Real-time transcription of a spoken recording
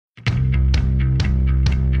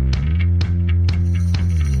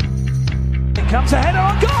comes a header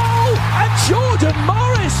on goal, and Jordan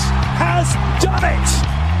Morris has done it.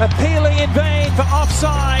 Appealing in vain for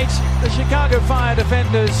offside, the Chicago Fire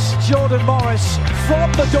defenders. Jordan Morris from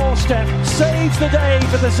the doorstep saves the day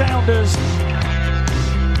for the Sounders.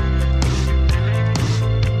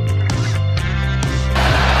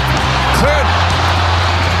 Cleared.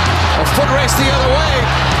 A foot race the other way.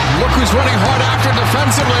 Look who's running hard after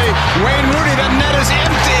defensively. Wayne Rooney, the net is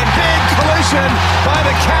empty. Big collision by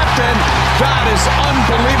the captain. That is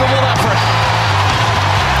unbelievable effort.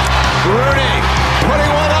 Rooney putting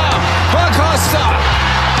one up. Acosta.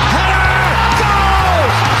 Header. Goal.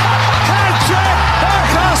 Hat-trick.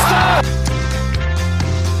 Acosta.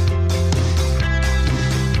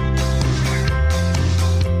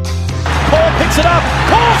 Paul picks it up.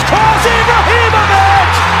 Paul's cross. Ibrahimovic.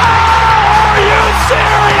 Oh, are you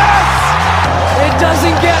serious? It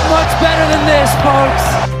doesn't get much better than this, folks.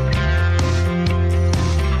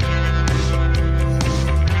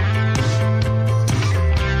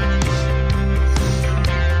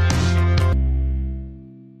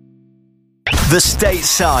 The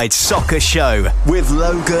Stateside Soccer Show with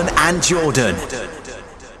Logan and Jordan.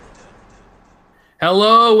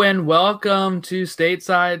 Hello and welcome to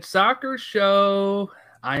Stateside Soccer Show.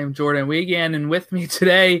 I am Jordan Wiegand, and with me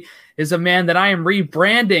today is a man that I am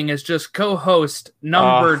rebranding as just co-host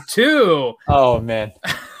number 2. Oh, man.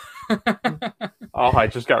 I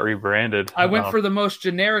just got rebranded. I went for the most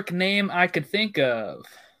generic name I could think of.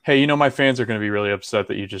 Hey, you know my fans are going to be really upset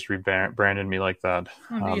that you just rebranded me like that.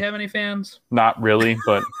 Do you have any fans? Not really,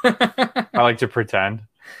 but I like to pretend.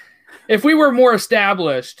 If we were more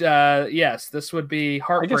established, yes, this would be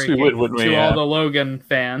heartbreaking to all the Logan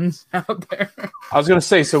fans out there. I was going to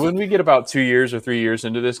say, so when we get about 2 years or 3 years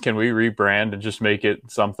into this, can we rebrand and just make it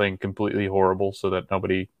something completely horrible so that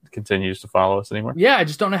nobody continues to follow us anymore? Yeah, I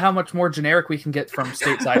just don't know how much more generic we can get from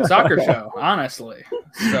Stateside Soccer Show, honestly.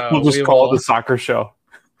 So we'll just call it the Soccer Show.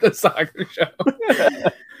 The Soccer Show.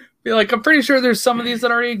 Be like, I'm pretty sure there's some of these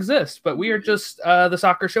that already exist, but we are just the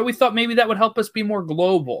Soccer Show. We thought maybe that would help us be more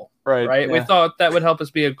global, right? Yeah. We thought that would help us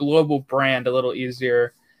be a global brand a little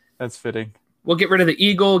easier. That's fitting. We'll get rid of the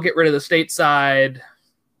eagle, get rid of the stateside,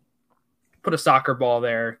 put a soccer ball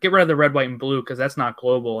there, get rid of the red, white, and blue because that's not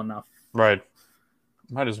global enough. Right.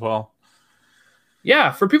 Might as well.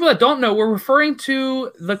 Yeah, for people that don't know, we're referring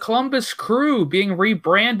to the Columbus Crew being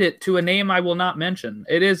rebranded to a name I will not mention.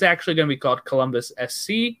 It is actually going to be called Columbus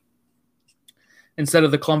SC instead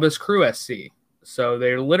of the Columbus Crew SC. So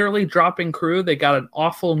they're literally dropping crew. They got an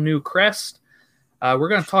awful new crest. We're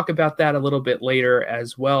going to talk about that a little bit later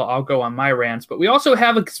as well. I'll go on my rants. But we also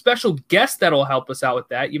have a special guest that will help us out with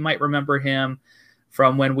that. You might remember him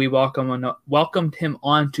from when we welcomed him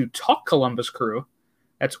on to Talk Columbus Crew.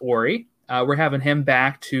 That's Ori. We're having him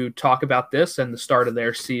back to talk about this and the start of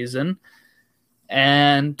their season.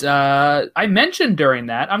 And I mentioned during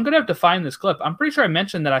that, I'm going to have to find this clip. I'm pretty sure I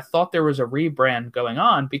mentioned that I thought there was a rebrand going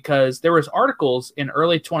on because there was articles in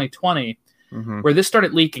early 2020 where this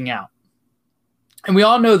started leaking out. And we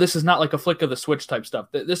all know this is not like a flick of the switch type stuff.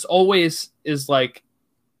 This always is like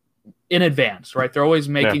in advance, right? They're always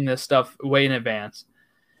making this stuff way in advance.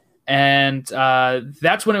 And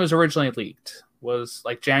that's when it was originally leaked. Was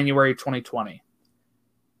like January 2020.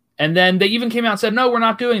 And then they even came out and said, no, we're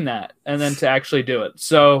not doing that. And then to actually do it.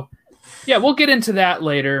 So, yeah, we'll get into that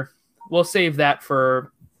later. We'll save that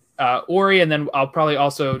for Ori. And then I'll probably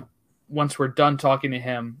also, once we're done talking to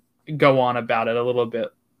him, go on about it a little bit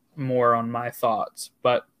more on my thoughts.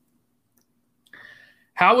 But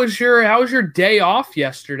how was your day off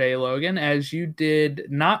yesterday, Logan, as you did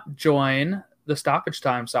not join the Stoppage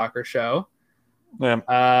Time Soccer Show?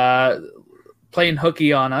 Yeah. Playing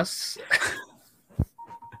hooky on us.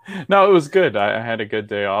 No, it was good. I had a good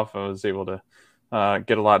day off. I was able to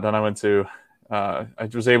get a lot done. I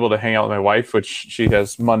was able to hang out with my wife, which she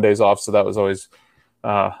has Mondays off. So that was always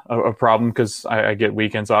a problem because I get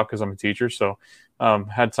weekends off because I'm a teacher. So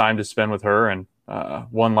had time to spend with her and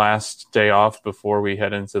one last day off before we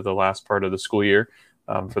head into the last part of the school year.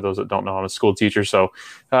 For those that don't know, I'm a school teacher. So,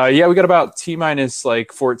 we got about T-minus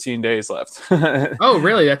like 14 days left. Oh,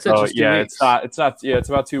 really? That's it? So, just 2 weeks. It's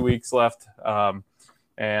about 2 weeks left.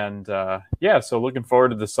 So looking forward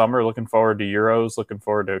to the summer, looking forward to Euros, looking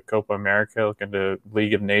forward to Copa America, looking to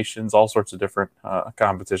League of Nations, all sorts of different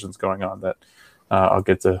competitions going on that I'll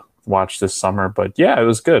get to watch this summer. But yeah, it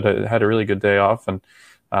was good. I had a really good day off, and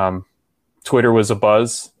Twitter was a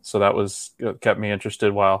buzz. So that kept me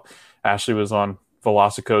interested while Ashley was on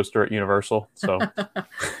Velocicoaster at Universal. So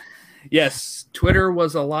yes, Twitter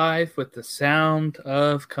was alive with the sound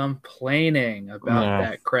of complaining about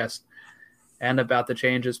that crest and about the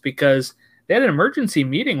changes because they had an emergency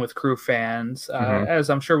meeting with Crew fans, as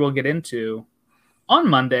I'm sure we'll get into, on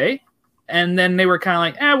Monday. And then they were kind of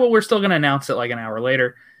like, well, we're still going to announce it like an hour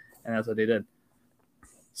later. And that's what they did.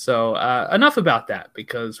 So enough about that,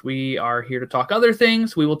 because we are here to talk other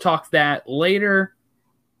things. We will talk that later.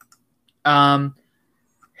 How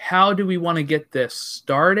do we want to get this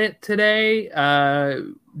started today?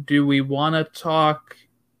 Do we want to talk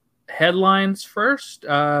headlines first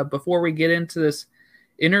before we get into this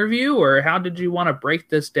interview, or how did you want to break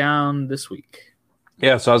this down this week?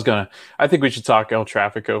 Yeah, so I think we should talk El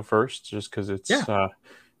Tráfico first, just because it's, I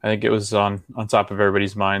think it was on top of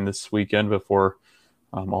everybody's mind this weekend before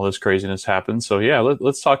all this craziness happened. So yeah,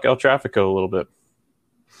 let's talk El Tráfico a little bit.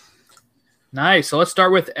 Nice. So let's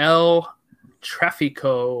start with El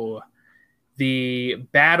Tráfico, the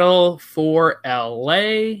battle for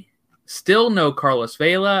LA. Still no Carlos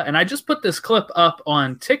Vela. And I just put this clip up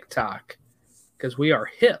on TikTok because we are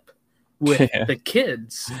hip with the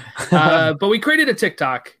kids. But we created a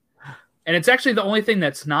TikTok, and it's actually the only thing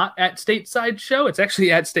that's not at Stateside Show. It's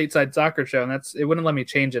actually at Stateside Soccer Show, and it wouldn't let me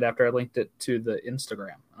change it after I linked it to the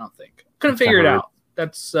Instagram. I don't think. Couldn't figure it out.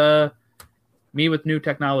 That's me with new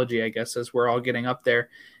technology, I guess, as we're all getting up there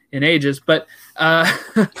in ages. But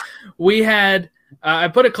we had I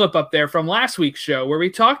put a clip up there from last week's show where we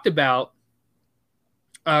talked about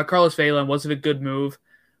Carlos Vela and was it a good move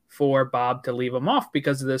for Bob to leave him off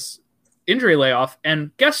because of this injury layoff.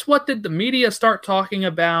 And guess what did the media start talking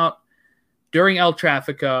about during El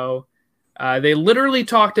Tráfico? They literally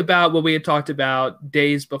talked about what we had talked about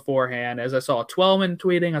days beforehand. As I saw Twellman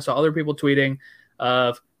tweeting, I saw other people tweeting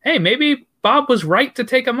of, hey, maybe Bob was right to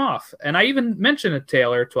take him off. And I even mentioned it to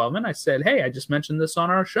Taylor Twellman. I said, hey, I just mentioned this on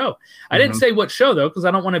our show. I didn't say what show, though, because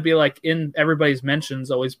I don't want to be like in everybody's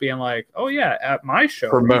mentions always being like, oh, yeah, at my show.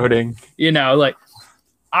 Promoting. Like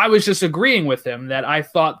I was just agreeing with him that I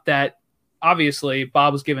thought that obviously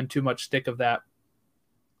Bob was given too much stick of that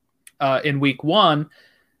in week one.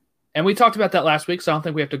 And we talked about that last week, so I don't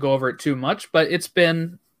think we have to go over it too much. But it's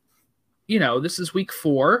been, this is week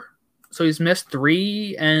 4. So he's missed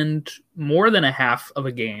 3 and more than a half of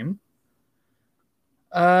a game.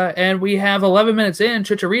 And we have 11 minutes in,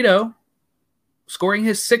 Chicharito scoring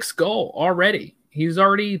his 6th goal already. He's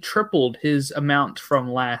already tripled his amount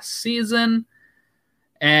from last season.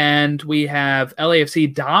 And we have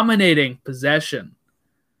LAFC dominating possession.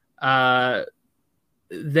 But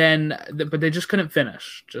they just couldn't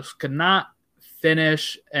finish. Just could not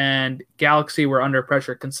finish. And Galaxy were under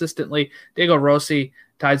pressure consistently. Diego Rossi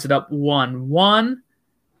ties it up 1-1.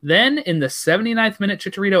 Then in the 79th minute,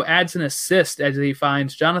 Chicharito adds an assist as he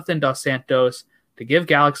finds Jonathan Dos Santos to give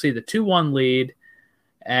Galaxy the 2-1 lead.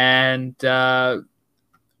 And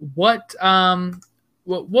what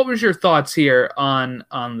was your thoughts here on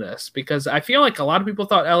this? Because I feel like a lot of people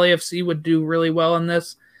thought LAFC would do really well in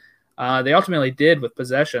this. They ultimately did with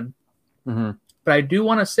possession. Mm-hmm. But I do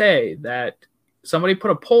want to say that somebody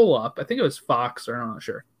put a poll up. I think it was Fox, or I'm not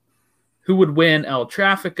sure, who would win El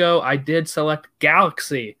Tráfico. I did select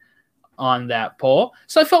Galaxy on that poll.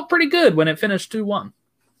 So I felt pretty good when it finished 2-1.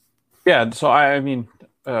 Yeah, so I mean,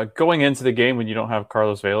 going into the game when you don't have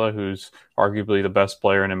Carlos Vela, who's arguably the best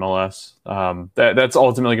player in MLS, that's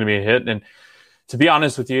ultimately going to be a hit. And to be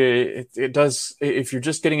honest with you, it does. If you're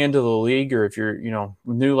just getting into the league, or if you're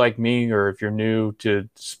new like me, or if you're new to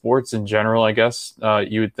sports in general, I guess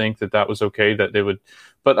you would think that was okay, that they would.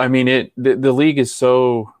 But I mean, the league is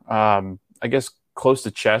so I guess close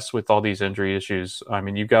to chess with all these injury issues. I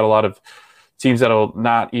mean, you've got a lot of teams that'll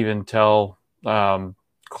not even tell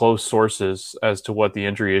close sources as to what the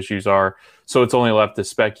injury issues are. So it's only left to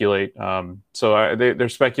speculate. So they're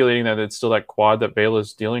speculating that it's still that quad that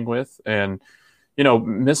Vela's dealing with, and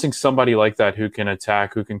missing somebody like that who can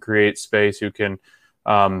attack, who can create space, who can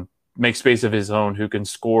make space of his own, who can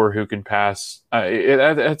score, who can pass.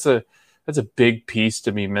 That's a big piece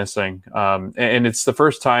to be missing. And it's the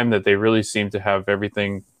first time that they really seem to have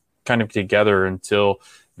everything kind of together until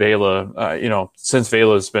Vela, since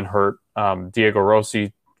Vela's been hurt. Diego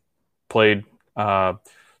Rossi played. I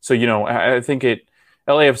think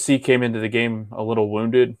LAFC came into the game a little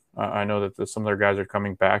wounded. I know that some of their guys are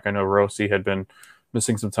coming back. I know Rossi had been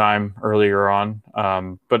missing some time earlier on.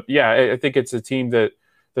 But yeah, I think it's a team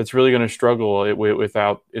that's really going to struggle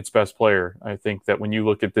without its best player. I think that when you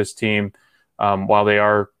look at this team, while they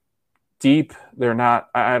are deep, they're not.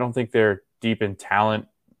 I don't think they're deep in talent.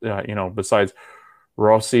 Besides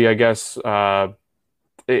Rossi, I guess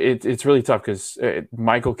it's really tough because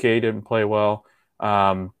Michael K didn't play well.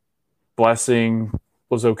 Blessing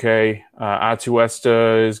was okay.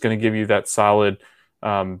 Atuesta is going to give you that solid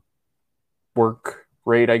work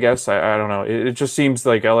great, I guess. I don't know. It just seems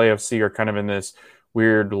like LAFC are kind of in this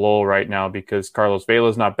weird lull right now because Carlos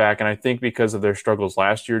Vela's not back. And I think because of their struggles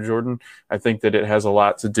last year, Jordan, I think that it has a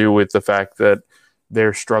lot to do with the fact that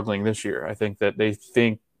they're struggling this year. I think that they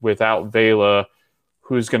think without Vela,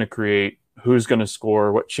 who's going to create, who's going to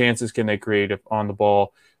score, what chances can they create on the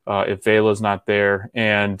ball if Vela's not there,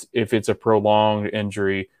 and if it's a prolonged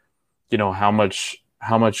injury, how much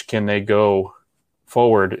can they go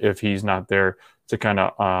forward if he's not there to kind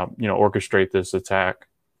of orchestrate this attack.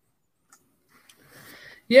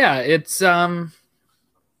 Yeah, it's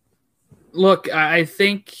look, I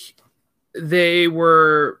think they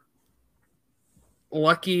were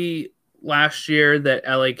lucky last year that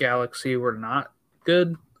LA Galaxy were not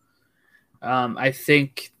good. I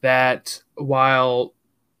think that while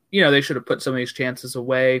they should have put some of these chances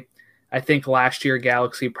away, I think last year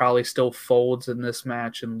Galaxy probably still folds in this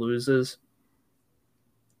match and loses.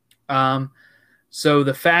 So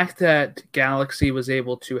the fact that Galaxy was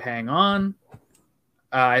able to hang on,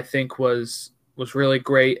 I think was really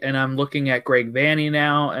great. And I'm looking at Greg Vanney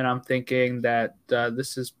now, and I'm thinking that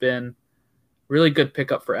this has been really good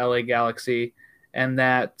pickup for LA Galaxy, and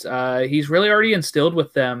that he's really already instilled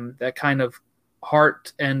with them that kind of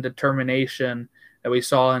heart and determination that we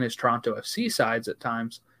saw in his Toronto FC sides at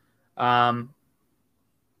times.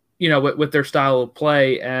 With their style of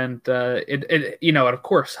play, and it of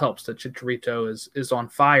course helps that Chicharito is on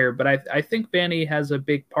fire, but I think Vanney has a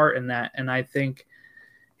big part in that, and I think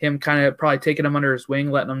him kind of probably taking him under his wing,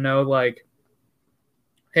 letting him know like,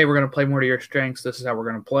 hey, we're going to play more to your strengths. This is how we're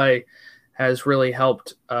going to play, has really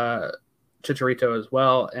helped Chicharito as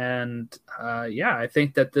well. And I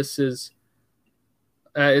think that this is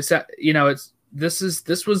this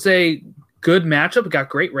was a good matchup. It got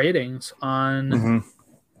great ratings on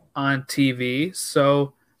TV.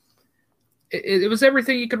 So it was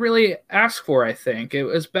everything you could really ask for, I think. It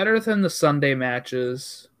was better than the Sunday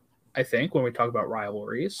matches, I think, when we talk about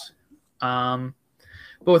rivalries. But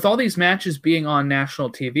with all these matches being on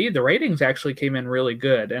national TV, the ratings actually came in really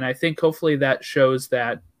good. And I think hopefully that shows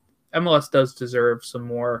that MLS does deserve some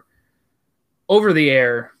more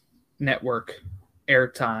over-the-air network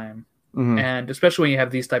airtime. And especially when you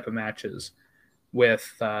have these type of matches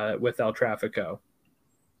with El Tráfico.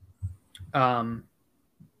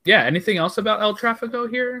 Anything else about El Tráfico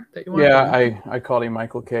here that you want? Yeah, I called him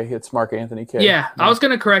Michael K. It's Mark Anthony K. Yeah, I was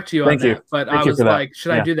going to correct you on that, but I was like,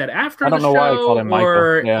 should I do that after the show why I called him Michael.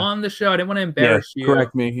 Or on the show? I didn't want to embarrass you.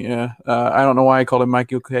 Correct me. Yeah, I don't know why I called him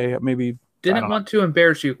Michael K. Maybe didn't want to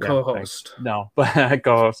embarrass you, co-host. No, but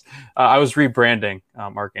co-host. I was rebranding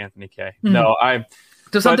Mark Anthony K. No,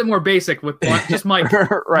 to something more basic with just Mike.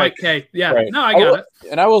 Right. Mike K. Yeah. Right. No, I got it.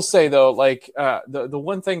 And I will say though, like the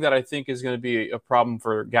one thing that I think is going to be a problem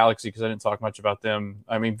for Galaxy, because I didn't talk much about them.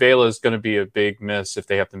 I mean, Vela is going to be a big miss if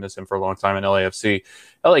they have to miss him for a long time in LAFC.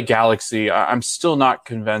 LA Galaxy, I'm still not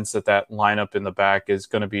convinced that lineup in the back is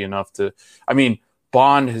going to be enough to. I mean,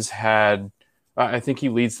 Bond has had. I think he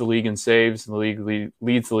leads the league in saves, and the league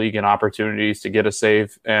leads the league in opportunities to get a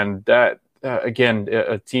save, and that again,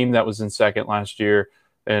 a team that was in second last year.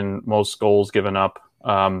 And most goals given up.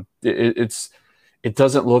 It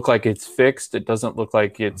doesn't look like it's fixed. It doesn't look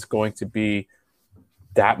like it's going to be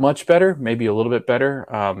that much better, maybe a little bit better.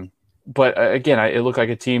 But again, it looked like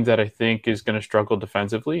a team that I think is going to struggle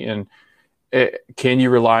defensively. And can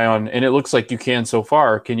you rely on, and it looks like you can so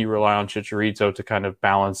far, can you rely on Chicharito to kind of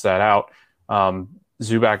balance that out?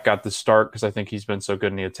 Zubac got the start because I think he's been so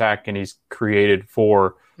good in the attack, and he's created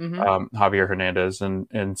for Javier Hernandez,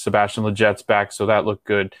 and Sebastian Leget's back, so that looked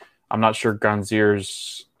good. I'm not sure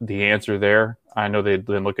Ganzier's the answer there. I know they've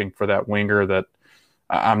been looking for that winger that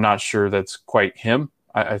I'm not sure that's quite him.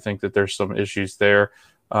 I think that there's some issues there.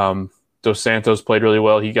 Dos Santos played really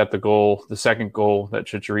well. He got the second goal that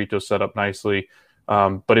Chicharito set up nicely.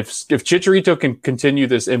 But if Chicharito can continue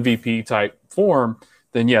this MVP type form,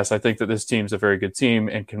 then yes, I think that this team's a very good team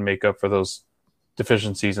and can make up for those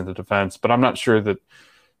deficiencies in the defense. But I'm not sure that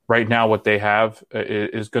right now what they have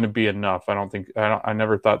is going to be enough. I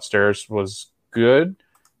never thought Steres was good.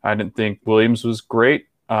 I didn't think Williams was great.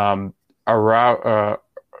 How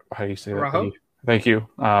do you say that? Araujo? Thank you.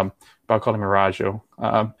 But I'll call him Araujo.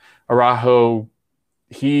 Araujo,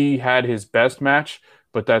 he had his best match,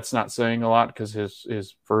 but that's not saying a lot because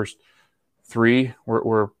his first three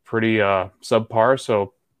were pretty subpar.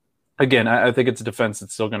 So again, I think it's a defense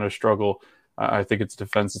that's still going to struggle. I think it's a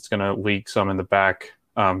defense that's going to leak some in the back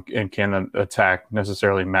and can attack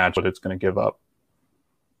necessarily match what it's going to give up.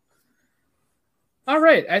 All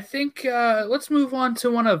right, I think let's move on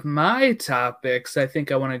to one of my topics I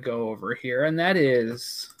think I want to go over here, and that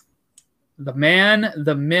is the man,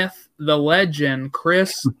 the myth, the legend,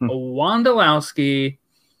 Chris Wondolowski,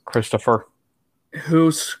 Christopher,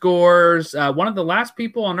 who scores one of the last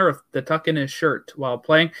people on earth to tuck in his shirt while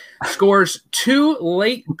playing, scores 2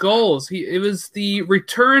 late goals. It was the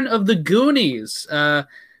return of the Goonies.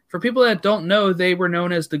 For people that don't know, they were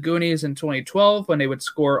known as the Goonies in 2012 when they would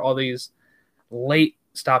score all these late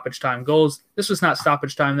stoppage time goals. This was not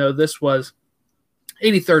stoppage time, though. This was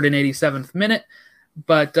 83rd and 87th minute.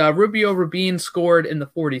 But Rubio Rubin scored in the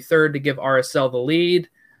 43rd to give RSL the lead.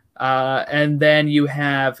 And then you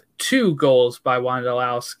have 2 goals by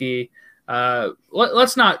Wondolowski.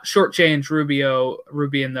 Let's not shortchange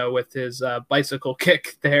Rubin, though, with his bicycle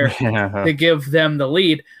kick there to give them the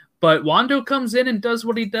lead. But Wando comes in and does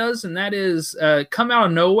what he does, and that is come out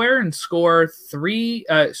of nowhere and score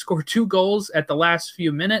 2 goals at the last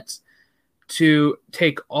few minutes to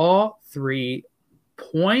take all 3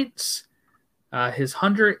 points. His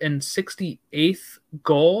 168th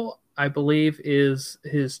goal, I believe, is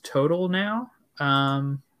his total now.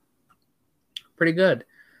 Pretty good.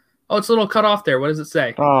 Oh, it's a little cut off there. What does it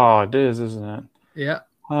say? Oh, it is, isn't it? Yeah.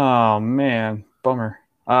 Oh, man. Bummer.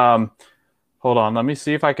 Hold on. Let me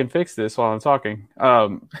see if I can fix this while I'm talking.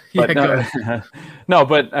 The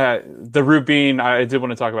Rubin, I did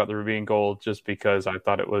want to talk about the Rubin goal just because I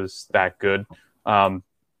thought it was that good.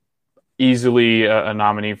 Easily a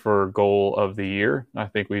nominee for goal of the year. I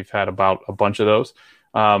think we've had about a bunch of those.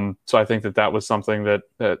 So I think that was something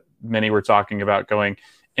that many were talking about going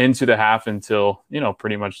into the half until,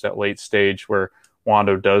 pretty much that late stage where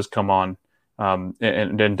Wando does come on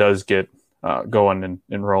and then does get going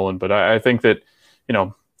and rolling. But I think that,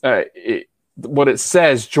 what it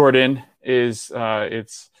says, Jordan, is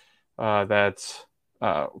that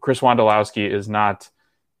Chris Wondolowski is not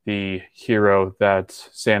the hero that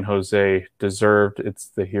San Jose deserved. It's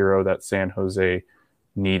the hero that San Jose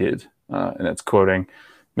needed. And it's quoting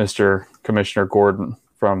Mr. Commissioner Gordon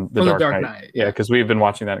from The Dark Knight. Yeah, because we've been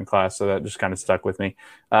watching that in class, so that just kind of stuck with me.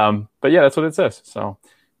 But yeah, that's what it says. So,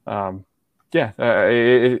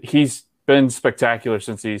 he's been spectacular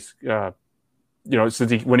since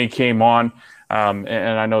when he came on. And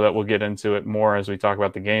I know that we'll get into it more as we talk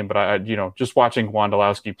about the game. But I just watching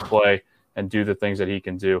Wondolowski play and do the things that he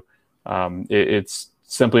can do, it's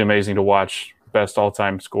simply amazing to watch. Best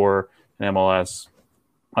all-time scorer in MLS.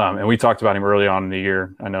 And we talked about him early on in the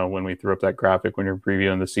year. I know when we threw up that graphic when you're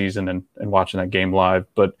previewing the season and watching that game live,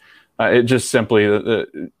 but it just simply,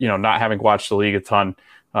 not having watched the league a ton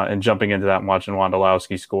and jumping into that and watching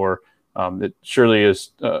Wondolowski score, it surely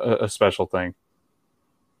is a special thing.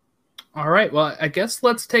 All right. Well, I guess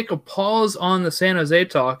let's take a pause on the San Jose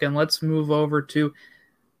talk and let's move over to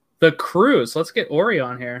the Cruise. Let's get Ori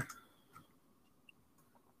on here.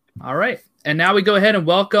 All right. And now we go ahead and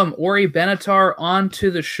welcome Ori Benatar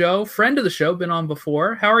onto the show. Friend of the show, been on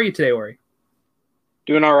before. How are you today, Ori?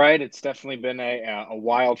 Doing all right. It's definitely been a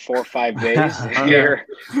wild 4 or 5 days here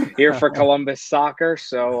for Columbus soccer.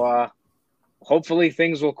 So hopefully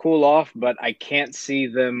things will cool off, but I can't see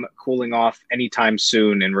them cooling off anytime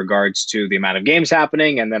soon in regards to the amount of games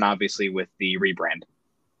happening and then obviously with the rebrand.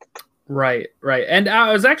 Right. And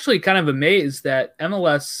I was actually kind of amazed that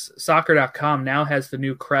MLSsoccer.com now has the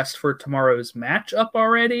new crest for tomorrow's match up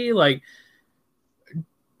already. Like,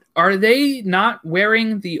 are they not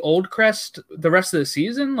wearing the old crest the rest of the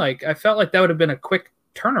season? Like, I felt like that would have been a quick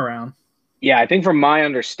turnaround. Yeah, I think from my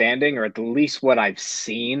understanding, or at least what I've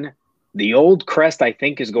seen, the old crest, I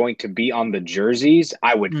think, is going to be on the jerseys,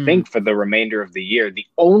 I would think, for the remainder of the year. The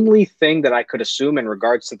only thing that I could assume in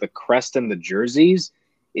regards to the crest and the jerseys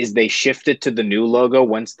is they shift it to the new logo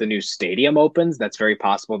once the new stadium opens. That's very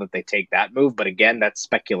possible that they take that move. But again, that's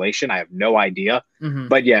speculation. I have no idea. Mm-hmm.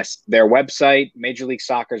 But yes, their website, Major League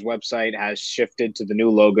Soccer's website, has shifted to the new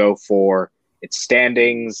logo for its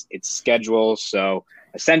standings, its schedule. So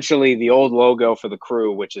essentially the old logo for the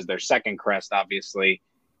Crew, which is their second crest, obviously,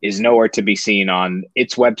 is nowhere to be seen on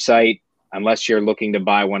its website unless you're looking to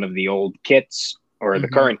buy one of the old kits or the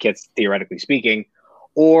current kits, theoretically speaking,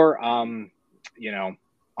 or,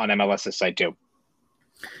 on MLS's site too.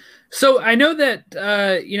 So I know that,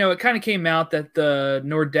 it kind of came out that the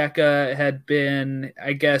Nordeca had been,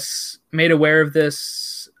 I guess, made aware of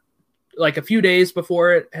this like a few days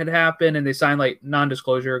before it had happened and they signed like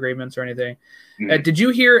non-disclosure agreements or anything. Mm-hmm. Did you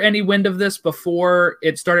hear any wind of this before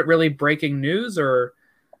it started really breaking news, or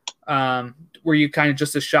were you kind of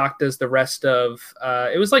just as shocked as the rest of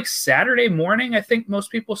it was like Saturday morning, I think most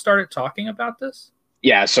people started talking about this?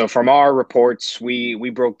 Yeah, so from our reports, we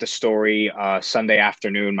broke the story Sunday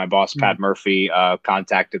afternoon. My boss, Pat Murphy,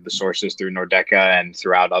 contacted the sources through Nordeca and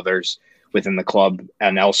throughout others within the club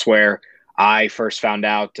and elsewhere. I first found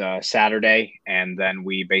out Saturday, and then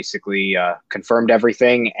we basically confirmed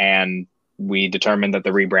everything, and we determined that the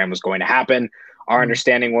rebrand was going to happen. Our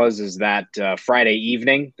understanding is that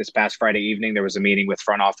this past Friday evening, there was a meeting with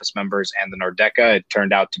front office members and the Nordeca. It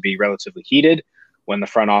turned out to be relatively heated when the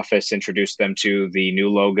front office introduced them to the new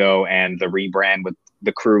logo and the rebrand, with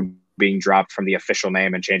the Crew being dropped from the official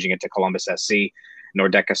name and changing it to Columbus SC.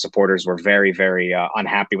 Nordeca supporters were very, very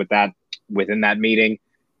unhappy with that within that meeting.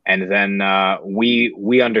 And then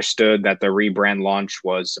we understood that the rebrand launch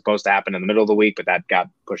was supposed to happen in the middle of the week, but that got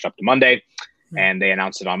pushed up to Monday. And they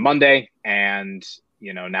announced it on Monday. And,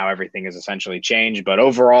 now everything is essentially changed. But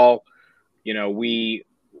overall, we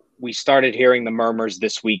started hearing the murmurs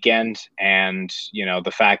this weekend. And,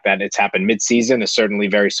 the fact that it's happened mid-season is certainly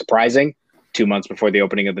very surprising, 2 months before the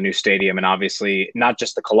opening of the new stadium. And obviously not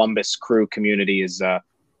just the Columbus Crew community is,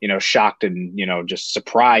 shocked and, just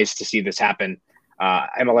surprised to see this happen.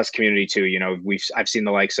 MLS community too. I've seen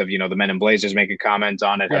the likes of, the Men in Blazers make a comment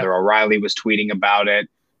on it. Yeah. Heather O'Reilly was tweeting about it.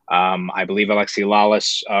 I believe Alexi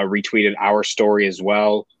Lalas retweeted our story as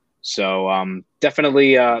well. So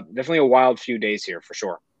definitely a wild few days here for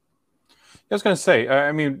sure. I was going to say,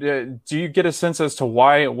 do you get a sense as to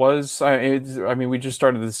why it was? We just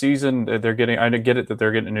started the season. I get it that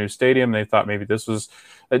they're getting a new stadium. They thought maybe this was.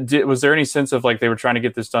 Was there any sense of like they were trying to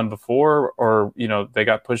get this done before, or they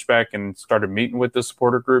got pushed back and started meeting with the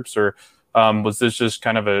supporter groups, or was this just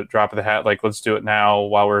kind of a drop of the hat? Like, let's do it now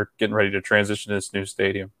while we're getting ready to transition to this new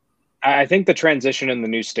stadium. I think the transition in the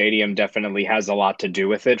new stadium definitely has a lot to do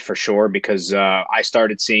with it for sure, because I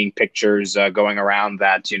started seeing pictures going around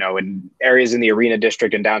that, in areas in the Arena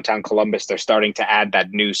District in downtown Columbus, they're starting to add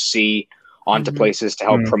that new C onto places to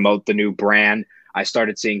help promote the new brand. I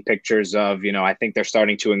started seeing pictures of, I think they're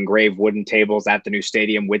starting to engrave wooden tables at the new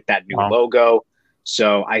stadium with that new logo.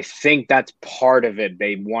 So I think that's part of it.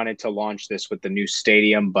 They wanted to launch this with the new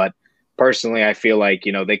stadium, but personally, I feel like,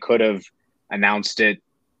 they could have announced it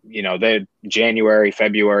the January,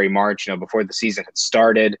 February, March, before the season had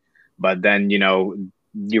started. But then,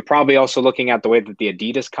 you're probably also looking at the way that the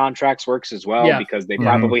Adidas contracts works as well, because they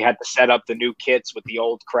probably had to set up the new kits with the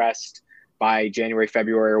old crest by January,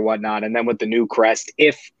 February or whatnot. And then with the new crest,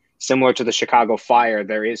 if similar to the Chicago Fire,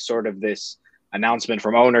 there is sort of this announcement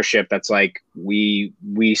from ownership that's like, we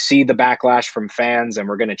see the backlash from fans and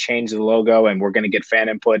we're going to change the logo and we're going to get fan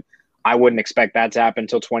input. I wouldn't expect that to happen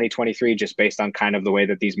until 2023, just based on kind of the way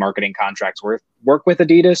that these marketing contracts work with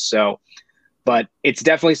Adidas. So, but it's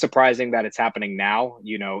definitely surprising that it's happening now.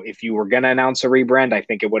 If you were going to announce a rebrand, I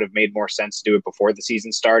think it would have made more sense to do it before the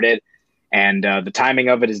season started. And the timing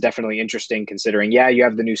of it is definitely interesting, considering, you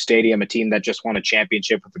have the new stadium, a team that just won a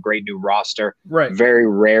championship with a great new roster. Right. Very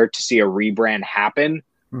rare to see a rebrand happen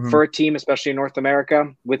for a team, especially in North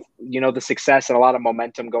America, with, the success and a lot of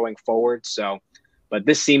momentum going forward. So, but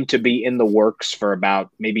this seemed to be in the works for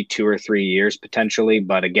about maybe 2 or 3 years potentially.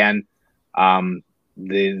 But again,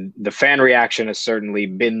 the fan reaction has certainly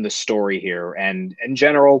been the story here. And in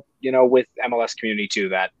general, with MLS community too,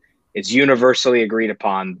 that it's universally agreed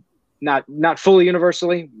upon, not fully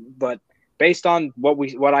universally, but based on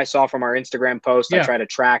what I saw from our Instagram post, I try to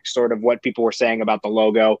track sort of what people were saying about the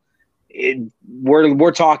logo.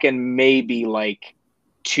 We're talking maybe like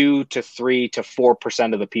 2 to 3 to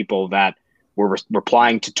 4% of the people that were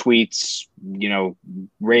replying to tweets,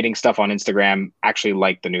 rating stuff on Instagram, actually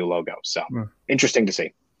like the new logo. So interesting to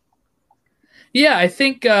see. Yeah, I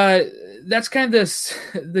think that's kind of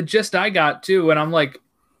the gist I got too. And I'm like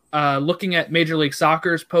looking at Major League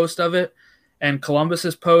Soccer's post of it and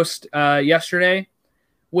Columbus's post yesterday,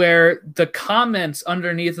 where the comments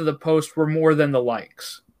underneath of the post were more than the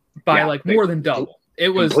likes by more than double. It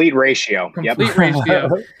was complete ratio. Complete ratio.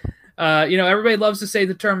 Everybody loves to say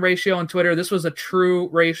the term ratio on Twitter. This was a true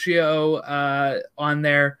ratio on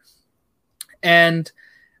there. And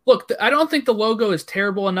look, I don't think the logo is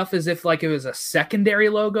terrible enough as if like it was a secondary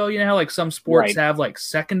logo. You know how like some sports have like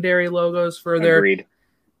secondary logos for their. Agreed.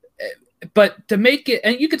 But to make it,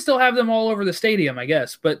 and you could still have them all over the stadium, I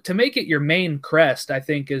guess. But to make it your main crest, I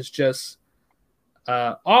think is just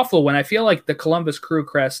awful. When I feel like the Columbus Crew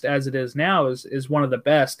crest, as it is now, is one of the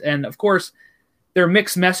best. And of course, their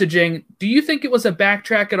mixed messaging. Do you think it was a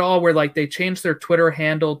backtrack at all where like they changed their Twitter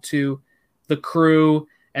handle to the Crew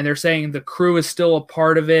and they're saying the Crew is still a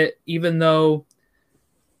part of it, even though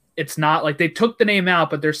it's not? Like they took the name out,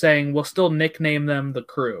 but they're saying we'll still nickname them the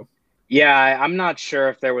Crew. Yeah, I'm not sure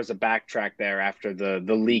if there was a backtrack there after the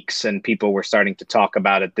leaks and people were starting to talk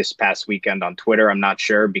about it this past weekend on Twitter. I'm not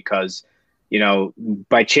sure because,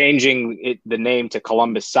 by changing the name to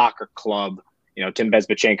Columbus Soccer Club, Tim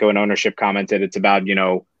Bezbachenko and ownership commented it's about,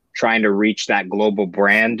 trying to reach that global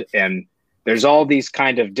brand. And there's all these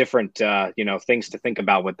kind of different, things to think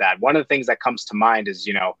about with that. One of the things that comes to mind is,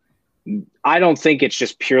 I don't think it's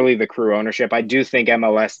just purely the crew ownership. I do think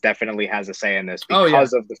MLS definitely has a say in this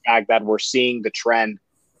because of the fact that we're seeing the trend.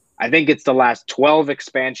 I think it's the last 12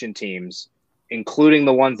 expansion teams, including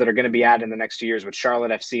the ones that are going to be added in the next 2 years with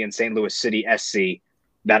Charlotte FC and St. Louis City SC,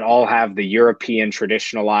 that all have the European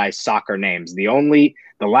traditionalized soccer names. The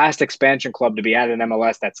last expansion club to be added in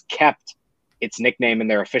MLS that's kept its nickname and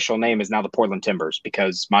their official name is now the Portland Timbers,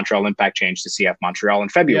 because Montreal Impact changed to CF Montreal in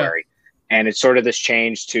February. Yeah. And it's sort of this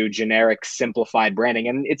change to generic simplified branding.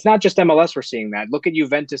 And it's not just MLS we're seeing that. Look at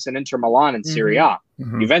Juventus and Inter Milan in Serie A.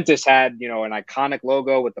 Mm-hmm. Juventus had, an iconic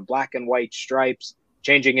logo with the black and white stripes,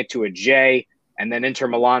 changing it to a J. And then Inter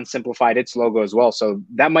Milan simplified its logo as well. So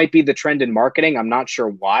that might be the trend in marketing. I'm not sure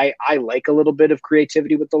why. I like a little bit of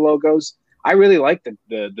creativity with the logos. I really like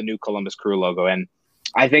the new Columbus Crew logo, and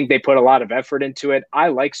I think they put a lot of effort into it. I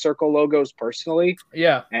like circle logos personally.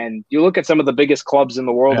 Yeah. And you look at some of the biggest clubs in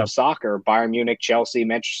the world of soccer, Bayern Munich, Chelsea,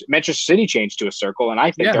 Manchester City changed to a circle, and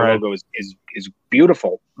I think their logo is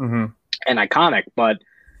beautiful and iconic.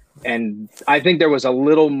 And I think there was a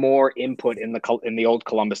little more input in the old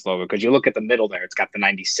Columbus logo, because you look at the middle there, it's got the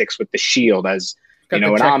 96 with the shield as an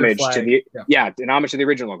homage to an homage to the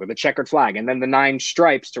original logo, the checkered flag, and then the 9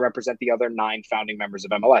 stripes to represent the other 9 founding members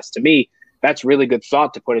of MLS. To me, that's really good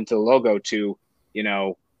thought to put into the logo to,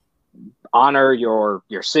 honor your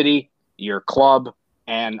city, your club,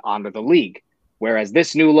 and honor the league. Whereas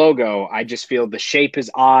this new logo, I just feel the shape is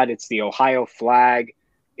odd. It's the Ohio flag.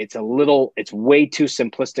 It's way too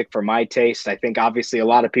simplistic for my taste. I think obviously a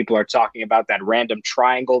lot of people are talking about that random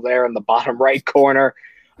triangle there in the bottom right corner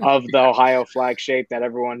of the Ohio flag shape that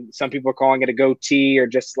some people are calling it a goatee or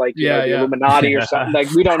just like the Illuminati or something. Like,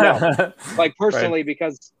 we don't know. Like, personally,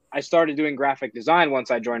 because I started doing graphic design once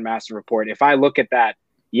I joined Master Report. If I look at that,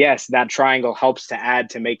 yes, that triangle helps to add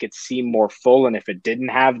to make it seem more full. And if it didn't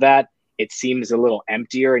have that, it seems a little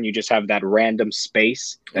emptier, and you just have that random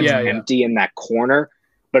space that's empty in that corner.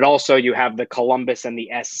 But also you have the Columbus and the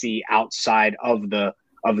SC outside of the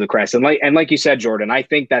crest. And like you said, Jordan, I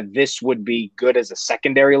think that this would be good as a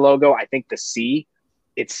secondary logo. I think the C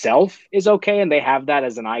itself is okay, and they have that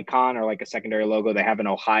as an icon or like a secondary logo. They have an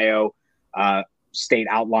Ohio state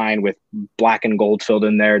outline with black and gold filled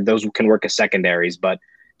in there. Those can work as secondaries. But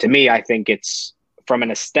to me, I think it's, from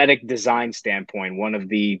an aesthetic design standpoint, one of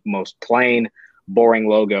the most plain, boring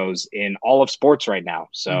logos in all of sports right now.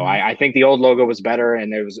 So I think the old logo was better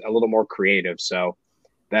and it was a little more creative. So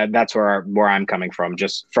that's where I'm coming from,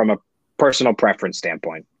 just from a personal preference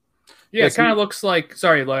standpoint. Yeah, it kind of looks like,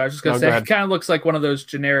 sorry, Lloyd, I was just going to say, it kind of looks like one of those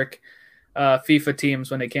generic FIFA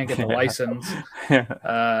teams when they can't get the license.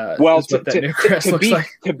 Well,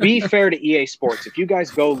 to be fair to EA Sports, if you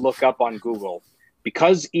guys go look up on Google,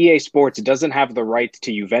 because EA Sports doesn't have the rights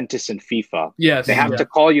to Juventus and FIFA, they have to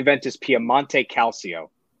call Juventus Piemonte Calcio.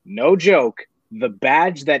 No joke. The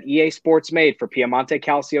badge that EA Sports made for Piemonte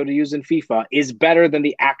Calcio to use in FIFA is better than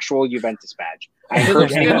the actual Juventus badge.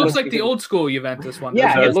 It looks like the old school Juventus one.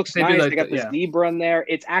 Yeah, it looks nice. They got the zebra in there.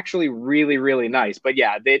 It's actually really, really nice. But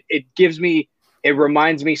yeah, it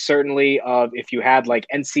reminds me certainly of if you had like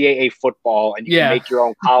NCAA football and you can make your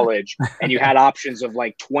own college and you had options of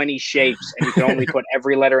like 20 shapes and you could only put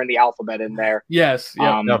every letter in the alphabet in there. Yes.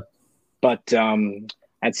 But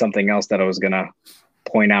that's something else that I was going to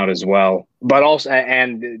point out as well. But also,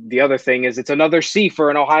 and the other thing is, it's another C for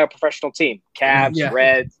an Ohio professional team. Cavs,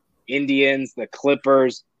 Reds, Indians, the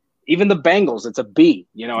Clippers, even the Bengals. It's a B.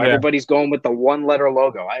 Everybody's going with the 1-letter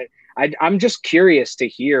logo. I'm just curious to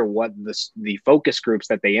hear what the focus groups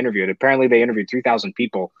that they interviewed. Apparently, they interviewed 3,000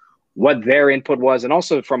 people. What their input was, and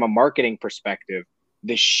also from a marketing perspective,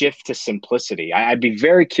 the shift to simplicity. I'd be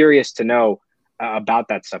very curious to know about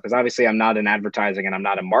that stuff, because obviously I'm not in advertising and I'm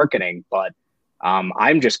not in marketing, but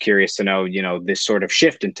I'm just curious to know, this sort of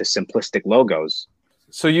shift into simplistic logos.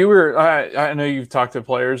 So you were, I know you've talked to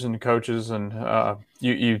players and coaches, and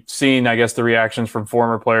you've seen, I guess, the reactions from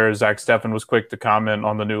former players. Zach Steffen was quick to comment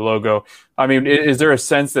on the new logo. I mean, is there a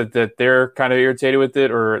sense that they're kind of irritated with it,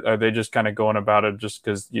 or are they just kind of going about it just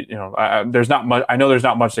because, there's not much, I know there's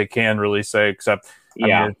not much they can really say, except, I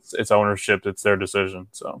mean, it's ownership, it's their decision.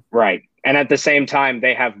 So right. And at the same time,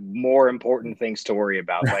 they have more important things to worry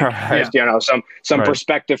about. Like, some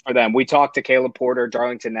perspective for them. We talked to Caleb Porter,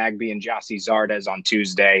 Darlington Nagbe, and Jossie Zardes on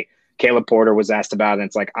Tuesday. Caleb Porter was asked about it, and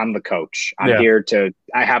it's like, I'm the coach. I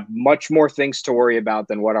have much more things to worry about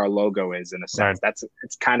than what our logo is, in a sense.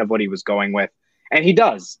 It's kind of what he was going with. And he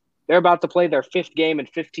does. they're about to play their 5th game in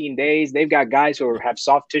 15 days. They've got guys who have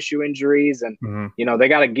soft tissue injuries, and they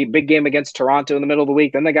got a big game against Toronto in the middle of the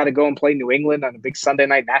week. Then they got to go and play New England on a big Sunday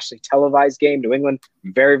night nationally televised game. New England,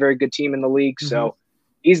 very, very good team in the league. So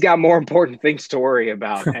he's got more important things to worry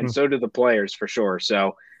about, and so do the players for sure.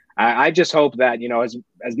 So I just hope that,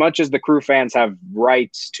 as much as the Crew fans have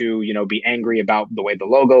rights to, be angry about the way the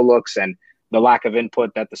logo looks and the lack of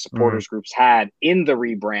input that the supporters groups had in the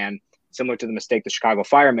rebrand, similar to the mistake the Chicago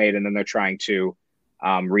Fire made, and then they're trying to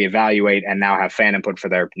reevaluate and now have fan input for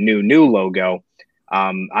their new logo.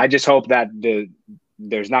 I just hope that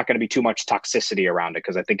there's not going to be too much toxicity around it,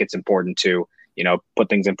 because I think it's important to, put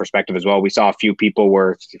things in perspective as well. We saw a few people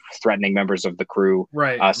were threatening members of the Crew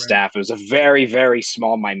staff. It was a very, very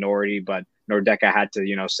small minority, but Nordeca had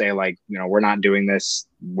to, say like, we're not doing this.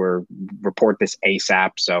 Report this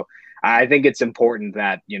ASAP. So I think it's important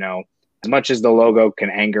that, as much as the logo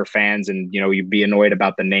can anger fans and, you'd be annoyed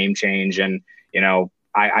about the name change, and,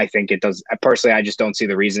 I think it does. Personally, I just don't see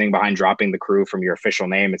the reasoning behind dropping the Crew from your official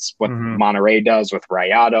name. It's what Monterrey does with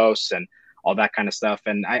Rayados and all that kind of stuff.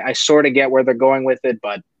 And I sort of get where they're going with it,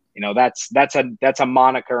 but that's a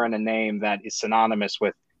moniker and a name that is synonymous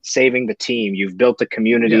with saving the team. You've built a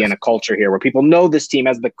community and a culture here where people know this team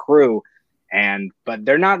as the Crew, but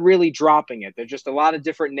they're not really dropping it. There's just a lot of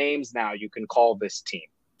different names now you can call this team.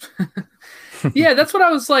 Yeah, that's what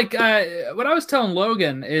I was like. What I was telling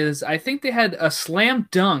Logan is I think they had a slam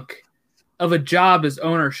dunk of a job as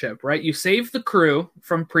ownership, right? You save the Crew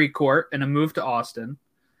from Precourt and a move to Austin.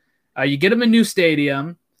 You get them a new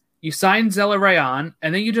stadium. You sign Zelarayan,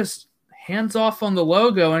 and then you just hands off on the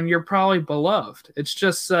logo, and you're probably beloved. It's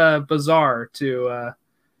just bizarre to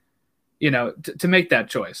make that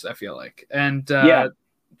choice, I feel like. And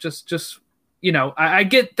just I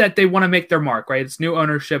get that they want to make their mark, right? It's new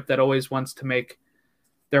ownership that always wants to make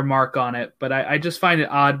their mark on it. But I just find it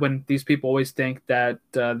odd when these people always think that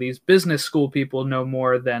these business school people know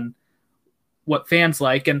more than what fans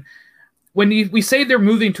like. And when we say they're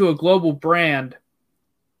moving to a global brand,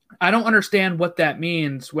 I don't understand what that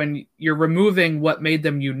means when you're removing what made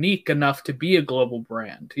them unique enough to be a global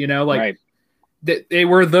brand. Right. They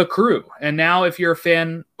were the Crew. And now if you're a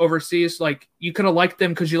fan overseas, like you could have liked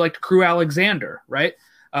them because you liked Crew Alexander, right?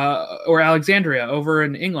 Or Alexandria over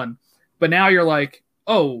in England. But now you're like,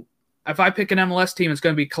 oh, if I pick an MLS team, it's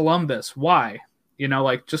going to be Columbus. Why?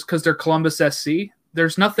 Just because they're Columbus SC?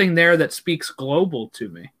 There's nothing there that speaks global to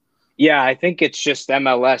me. Yeah, I think it's just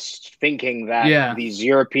MLS thinking that these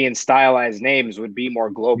European stylized names would be more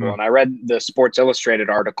global. And I read the Sports Illustrated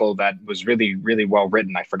article that was really, really well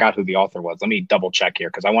written. I forgot who the author was. Let me double check here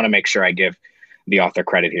because I want to make sure I give the author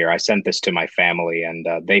credit here. I sent this to my family, and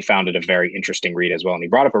they found it a very interesting read as well. And he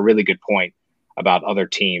brought up a really good point about other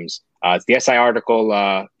teams. It's the SI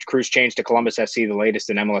article, Crew's change to Columbus SC, the latest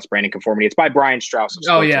in MLS branding conformity. It's by Brian Strauss.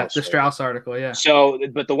 The Strauss article, yeah. So,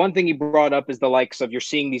 but the one thing he brought up is the likes of, you're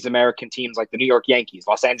seeing these American teams like the New York Yankees,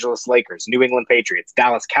 Los Angeles Lakers, New England Patriots,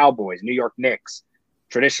 Dallas Cowboys, New York Knicks,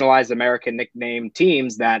 traditionalized American nickname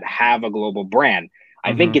teams that have a global brand.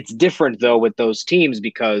 I think it's different, though, with those teams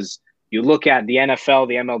because you look at the NFL,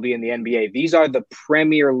 the MLB, and the NBA. These are the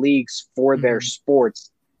premier leagues for their sports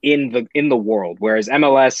in the world, whereas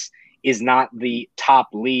MLS is not the top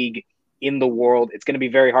league in the world. It's going to be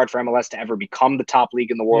very hard for MLS to ever become the top league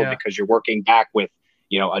in the world because you're working back with,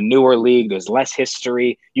 a newer league. There's less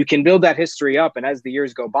history. You can build that history up, and as the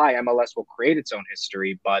years go by, MLS will create its own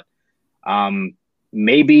history. But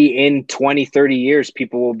maybe in 20, 30 years,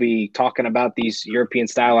 people will be talking about these European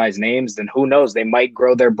stylized names. Then who knows? They might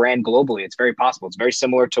grow their brand globally. It's very possible. It's very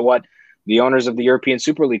similar to what the owners of the European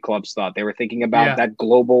Super League clubs thought. They were thinking about that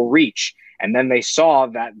global reach. And then they saw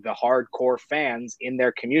that the hardcore fans in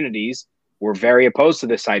their communities were very opposed to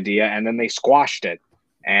this idea, and then they squashed it.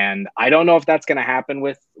 And I don't know if that's going to happen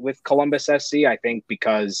with Columbus SC. I think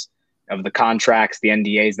because of the contracts, the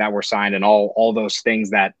NDAs that were signed, and all those things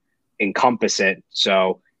that encompass it.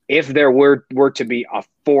 So if there were to be a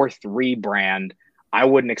fourth rebrand, I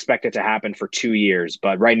wouldn't expect it to happen for 2 years.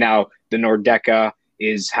 But right now, the Nordeca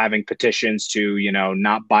is having petitions to,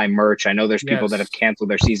 not buy merch. I know there's people that have canceled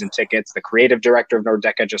their season tickets. The creative director of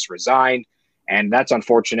Nordeca just resigned. And that's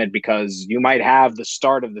unfortunate because you might have the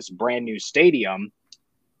start of this brand new stadium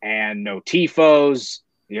and no tifos.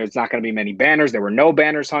 There's not going to be many banners. There were no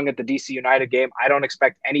banners hung at the DC United game. I don't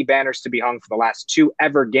expect any banners to be hung for the last 2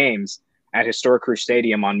 ever games at Historic Crew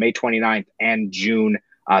Stadium on May 29th and June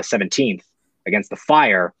 17th against the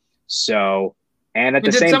Fire. So, and at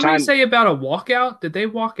the same time, did somebody say about a walkout? Did they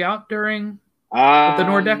walk out during With the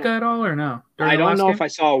Nordeca at all, or no? I don't know if I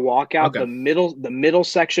saw a walkout. Okay. The middle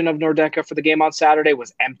section of Nordeca for the game on Saturday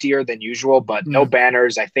was emptier than usual, but no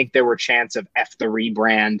banners. I think there were chants of F the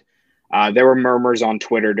rebrand. There were murmurs on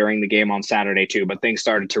Twitter during the game on Saturday too, but things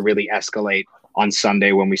started to really escalate on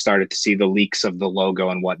Sunday when we started to see the leaks of the logo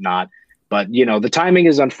and whatnot. But, the timing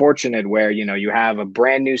is unfortunate where, you have a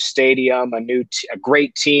brand new stadium, a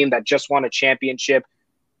great team that just won a championship,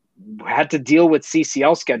 had to deal with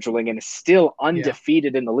CCL scheduling and is still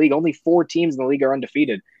undefeated in the league. Only 4 teams in the league are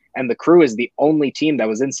undefeated. And the Crew is the only team that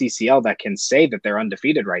was in CCL that can say that they're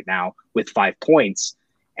undefeated right now with 5 points.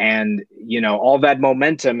 And, all that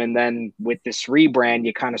momentum. And then with this rebrand,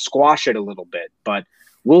 you kind of squash it a little bit. But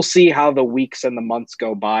we'll see how the weeks and the months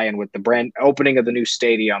go by. And with the brand opening of the new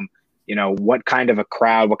stadium, what kind of a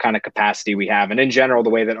crowd, what kind of capacity we have. And in general,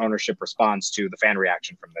 the way that ownership responds to the fan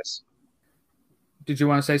reaction from this. Did you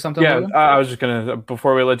want to say something? Yeah, I was just going to,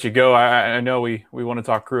 before we let you go, I know we want to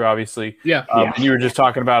talk Crew, obviously. Yeah. You were just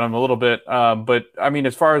talking about him a little bit. But, I mean,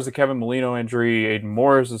 as far as the Kevin Molino injury, Aiden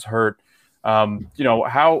Morris is hurt.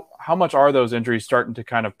 How much are those injuries starting to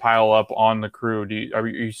kind of pile up on the Crew? Are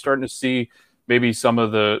you starting to see maybe some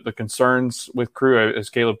of the concerns with Crew, as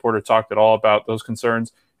Caleb Porter talked at all about those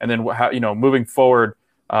concerns? And then, moving forward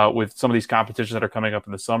with some of these competitions that are coming up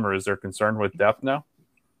in the summer, is there concern with depth now?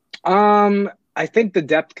 I think the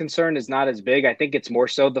depth concern is not as big. I think it's more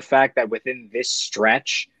so the fact that within this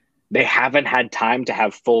stretch, they haven't had time to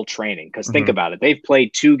have full training. Because think about it. They've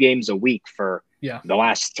played 2 games a week for the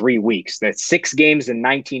last 3 weeks. That's 6 games in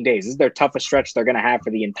 19 days. This is their toughest stretch they're going to have for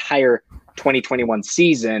the entire 2021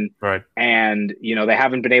 season. Right. And, they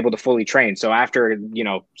haven't been able to fully train. So after,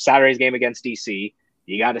 Saturday's game against DC,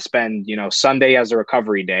 you got to spend, Sunday as a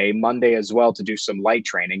recovery day, Monday as well to do some light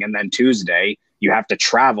training. And then Tuesday, you have to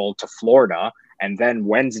travel to Florida. And then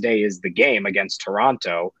Wednesday is the game against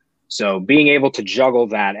Toronto. So being able to juggle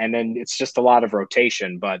that, and then it's just a lot of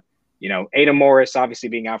rotation. But, Aiden Morris obviously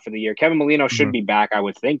being out for the year. Kevin Molino should be back, I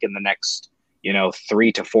would think, in the next,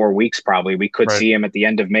 3 to 4 weeks probably. We could see him at the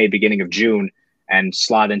end of May, beginning of June, and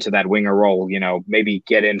slot into that winger role, maybe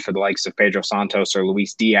get in for the likes of Pedro Santos or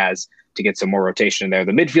Luis Diaz to get some more rotation in there.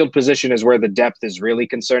 The midfield position is where the depth is really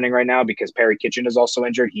concerning right now because Perry Kitchen is also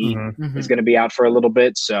injured. He is going to be out for a little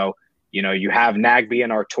bit. So, you have Nagby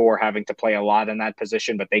and Artur having to play a lot in that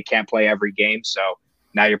position, but they can't play every game. So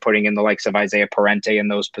now you're putting in the likes of Isaiah Parente in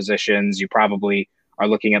those positions. You probably are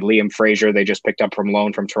looking at Liam Fraser. They just picked up from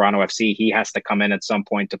loan from Toronto FC. He has to come in at some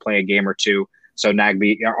point to play a game or two. So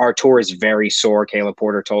Artur is very sore, Caleb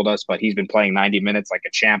Porter told us, but he's been playing 90 minutes like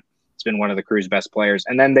a champ. It's been one of the Crew's best players.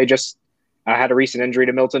 And then they just had a recent injury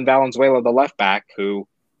to Milton Valenzuela, the left back, who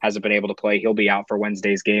hasn't been able to play. He'll be out for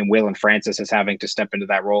Wednesday's game. Waylon Francis is having to step into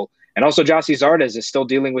that role. And also Jossie Zardes is still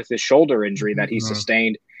dealing with his shoulder injury that he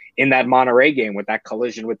sustained in that Monterrey game with that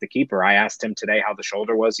collision with the keeper. I asked him today how the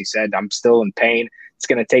shoulder was. He said, I'm still in pain. It's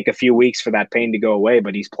going to take a few weeks for that pain to go away,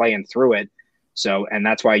 but he's playing through it. So, and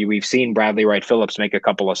that's why we've seen Bradley Wright Phillips make a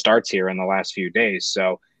couple of starts here in the last few days.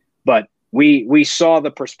 So, but we saw the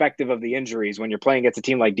perspective of the injuries when you're playing against a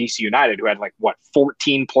team like DC United, who had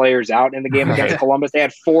 14 players out in the game against Columbus. They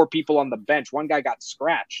had 4 people on the bench. One guy got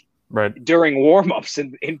scratched during warmups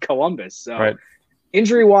in Columbus. So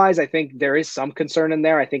injury-wise, I think there is some concern in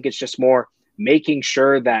there. I think it's just more making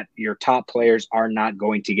sure that your top players are not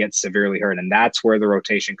going to get severely hurt. And that's where the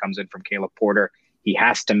rotation comes in from Caleb Porter. He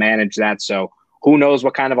has to manage that. So who knows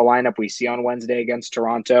what kind of a lineup we see on Wednesday against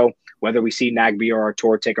Toronto, whether we see Nagby or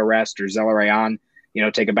Artur take a rest or Zelarayan,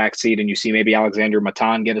 take a back seat, and you see maybe Alexander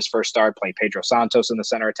Matan get his first start, play Pedro Santos in the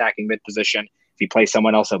center attacking mid position. If you play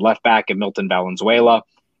someone else at left back, if Milton Valenzuela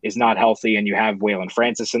is not healthy and you have Waylon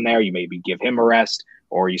Francis in there, you maybe give him a rest,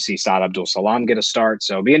 or you see Saad Abdul Salam get a start.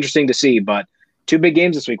 So it'll be interesting to see, but 2 big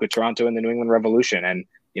games this week with Toronto and the New England Revolution. And,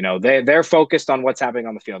 they're focused on what's happening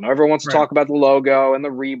on the field. Now, everyone wants to talk about the logo and the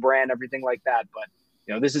rebrand, everything like that.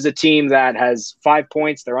 But, this is a team that has 5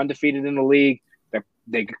 points. They're undefeated in the league.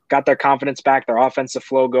 They got their confidence back, their offensive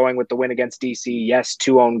flow going with the win against DC. Yes,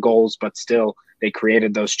 2 own goals, but still they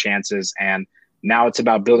created those chances. And now it's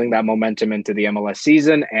about building that momentum into the MLS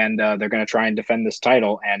season. And they're going to try and defend this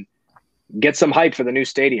title and get some hype for the new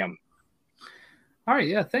stadium. All right,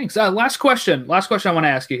 yeah, thanks. Last question I want to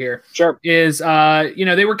ask you here. Sure. Is,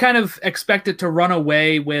 they were kind of expected to run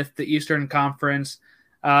away with the Eastern Conference.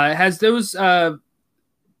 Has those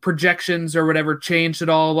projections or whatever changed at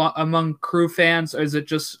all among Crew fans? Or is it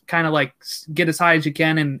just kind of like get as high as you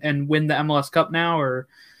can and win the MLS Cup now? Or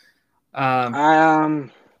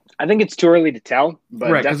I think it's too early to tell.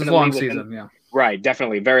 But right, because it's a long season, yeah. Right,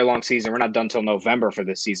 definitely. Very long season. We're not done till November for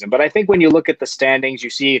this season. But I think when you look at the standings,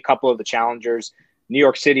 you see a couple of the challengers New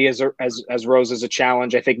York City as rose as a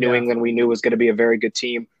challenge. I think New England we knew was going to be a very good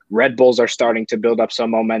team. Red Bulls are starting to build up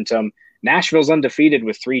some momentum. Nashville's undefeated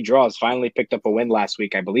with 3 draws, finally picked up a win last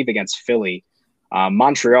week, I believe, against Philly.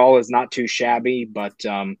 Montreal is not too shabby, but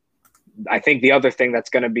I think the other thing that's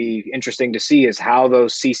going to be interesting to see is how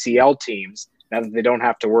those CCL teams, now that they don't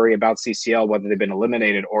have to worry about CCL, whether they've been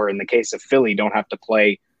eliminated, or in the case of Philly, don't have to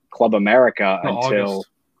play Club America until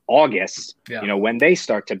August, when they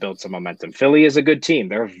start to build some momentum. Philly is a good team.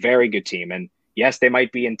 They're a very good team. And yes, they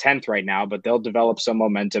might be in 10th right now, but they'll develop some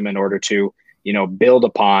momentum in order to, build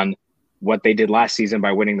upon what they did last season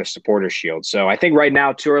by winning the Supporters Shield. So I think right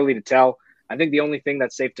now, too early to tell. I think the only thing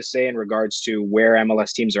that's safe to say in regards to where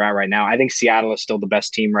MLS teams are at right now, I think Seattle is still the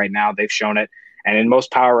best team right now. They've shown it. And in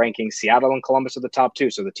most power rankings, Seattle and Columbus are the top 2.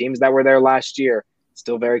 So the teams that were there last year,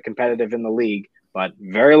 still very competitive in the league, but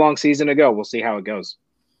very long season to go. We'll see how it goes.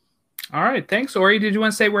 All right. Thanks, Ori. Did you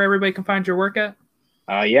want to say where everybody can find your work at?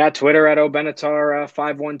 Twitter at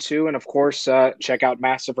obenatar512. And, of course, check out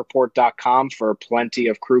massivereport.com for plenty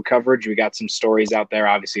of crew coverage. We got some stories out there,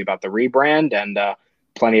 obviously, about the rebrand and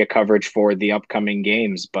plenty of coverage for the upcoming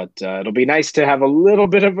games. But it'll be nice to have a little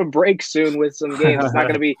bit of a break soon with some games. It's not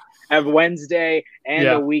going to have Wednesday and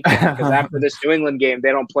a weekend, because after this New England game,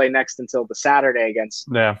 they don't play next until the Saturday against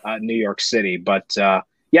New York City. But,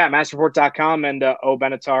 massivereport.com and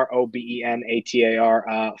obenatar,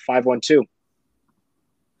 OBENATAR 512.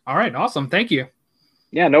 All right, awesome. Thank you.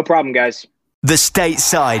 Yeah, no problem, guys. The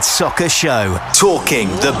Stateside Soccer Show, talking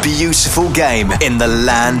the beautiful game in the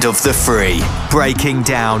land of the free. Breaking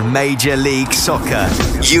down Major League Soccer,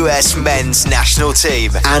 US men's national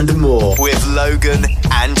team, and more with Logan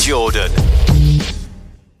and Jordan.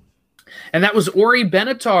 And that was Ori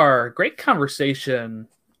Benatar. Great conversation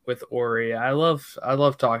with Ori. I love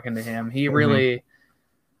talking to him. He really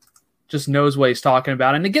just knows what he's talking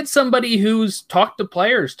about. And to get somebody who's talked to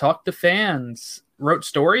players, talked to fans, wrote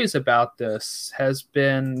stories about this has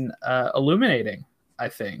been illuminating, I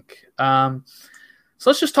think. So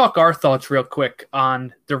let's just talk our thoughts real quick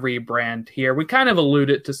on the rebrand here. We kind of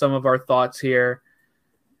alluded to some of our thoughts here.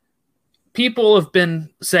 People have been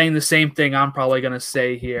saying the same thing I'm probably going to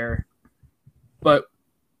say here. But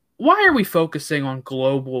why are we focusing on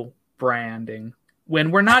global branding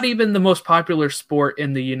when we're not even the most popular sport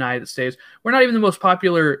in the United States? We're not even the most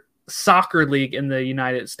popular soccer league in the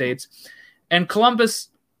United States. And Columbus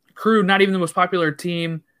Crew, not even the most popular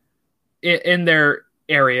team in their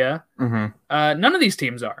area. None of these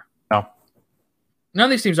teams are. No. None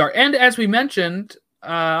of these teams are. And as we mentioned,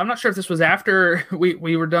 I'm not sure if this was after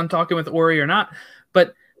we were done talking with Ori or not,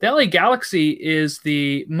 but the LA Galaxy is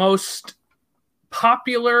the most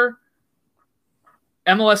popular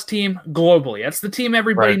MLS team globally. That's the team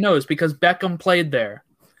everybody knows because Beckham played there.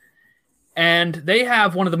 And they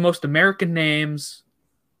have one of the most American names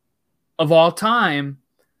of all time.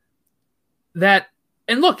 And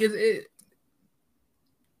look, I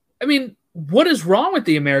mean, what is wrong with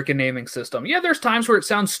the American naming system? Yeah, there's times where it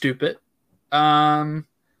sounds stupid. But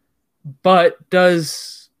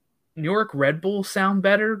does New York Red Bull sound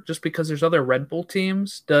better just because there's other Red Bull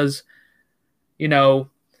teams? Does,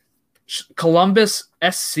 Columbus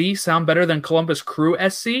SC sound better than Columbus Crew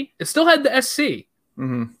SC? It still had the SC.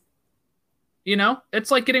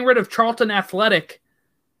 It's like getting rid of Charlton Athletic,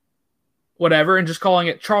 whatever, and just calling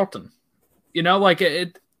it Charlton.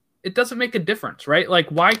 It doesn't make a difference, right? Like,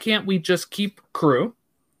 why can't we just keep Crew?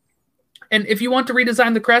 And if you want to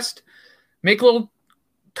redesign the crest, make little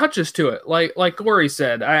touches to it, like Ori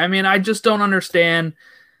said. I mean, I just don't understand.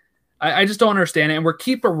 I just don't understand it. And we're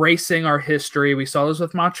keep erasing our history. We saw this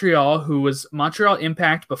with Montreal, who was Montreal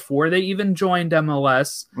Impact before they even joined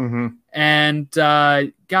MLS. And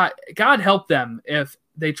God help them if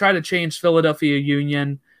they try to change Philadelphia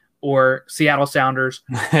Union or Seattle Sounders,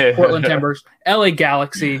 Portland Timbers, LA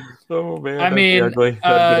Galaxy. Oh, man. I mean,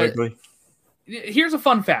 ugly. Here's a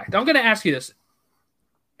fun fact. I'm going to ask you this.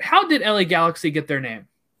 How did LA Galaxy get their name?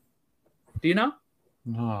 Do you know?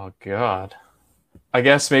 Oh, God. I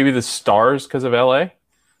guess maybe the Stars because of LA?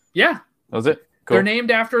 Yeah. Was it? Cool. They're named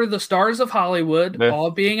after the stars of Hollywood,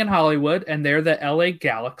 all being in Hollywood, and they're the LA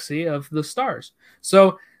Galaxy of the Stars.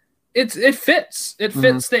 So it fits. It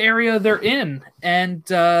fits the area they're in. And,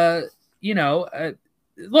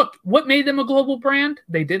 look, what made them a global brand?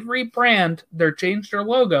 They did rebrand. They changed their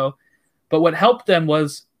logo. But what helped them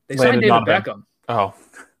was they signed David Beckham. Oh,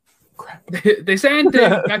 crap. They signed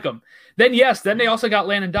David Beckham. Then they also got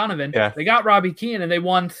Landon Donovan. Yeah. They got Robbie Keane, and they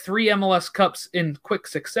won 3 MLS Cups in quick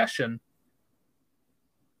succession.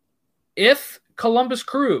 If Columbus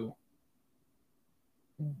Crew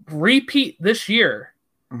repeat this year,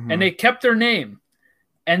 and they kept their name,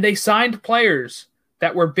 and they signed players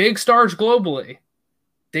that were big stars globally,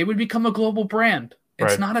 they would become a global brand.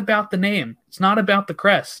 It's Right. not about the name. It's not about the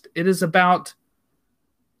crest. It is about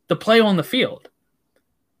the play on the field.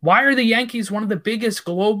 Why are the Yankees one of the biggest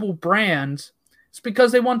global brands? It's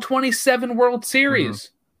because they won 27 World Series.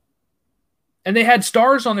 And they had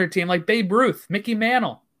stars on their team like Babe Ruth, Mickey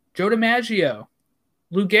Mantle, Joe DiMaggio,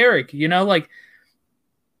 Lou Gehrig,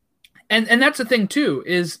 and that's the thing too,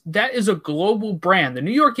 is that is a global brand. The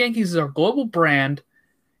New York Yankees is a global brand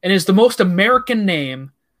and is the most American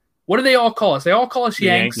name. What do they all call us? They all call us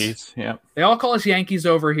Yanks. Yankees, yeah. They all call us Yankees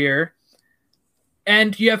over here.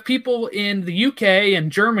 And you have people in the UK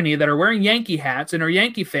and Germany that are wearing Yankee hats and are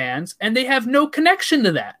Yankee fans, and they have no connection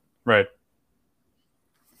to that. Right.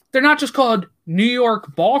 They're not just called New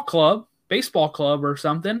York Ball Club, Baseball Club or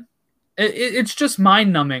something. It's just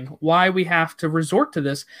mind-numbing why we have to resort to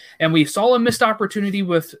this. And we saw a missed opportunity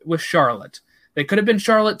with Charlotte. They could have been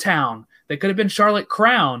Charlotte Town. They could have been Charlotte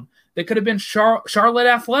Crown. They could have been Charlotte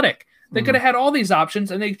Athletic. They could have had all these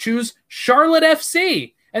options, and they choose Charlotte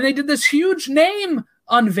FC. And they did this huge name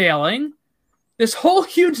unveiling, this whole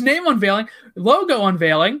huge name unveiling, logo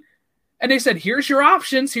unveiling. And they said, here's your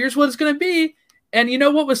options. Here's what it's going to be. And you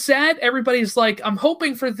know what was sad? Everybody's like, I'm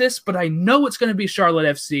hoping for this, but I know it's going to be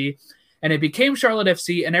Charlotte FC. And it became Charlotte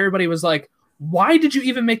FC. And everybody was like, why did you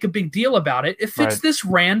even make a big deal about it if it's this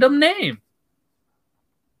random name?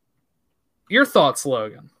 Your thoughts,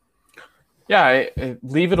 Logan? Yeah,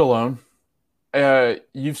 leave it alone.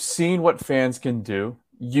 You've seen what fans can do.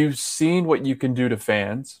 You've seen what you can do to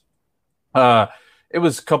fans. It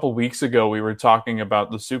was a couple weeks ago we were talking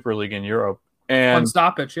about the Super League in Europe. And on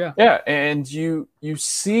stoppage, yeah. Yeah, and you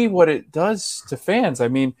see what it does to fans. I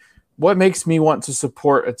mean, what makes me want to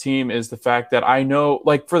support a team is the fact that I know,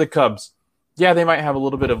 like for the Cubs, yeah, they might have a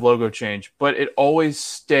little bit of logo change, but it always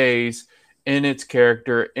stays in its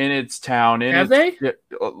character, in its town. Have they?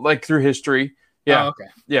 Like through history. Yeah. Oh, okay.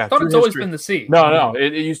 Yeah. I thought it's always been the C. No.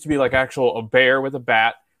 It used to be like a bear with a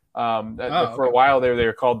bat. For a while they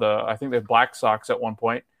were called I think the Black Sox at one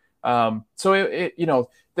point. So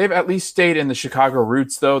they've at least stayed in the Chicago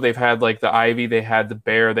roots, though. They've had like the ivy, they had the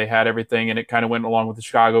bear, they had everything, and it kind of went along with the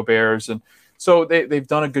Chicago Bears. And so they've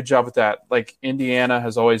done a good job with that. Like Indiana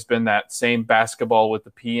has always been that same basketball with the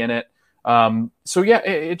P in it. So yeah,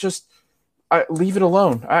 it just leave it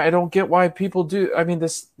alone. I don't get why people do. I mean,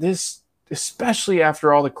 this especially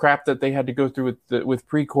after all the crap that they had to go through with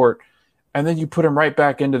Precourt, and then you put them right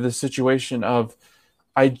back into the situation of,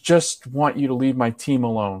 I just want you to leave my team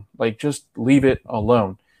alone. Like, just leave it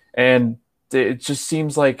alone. And it just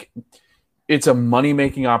seems like it's a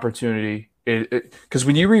money-making opportunity. Because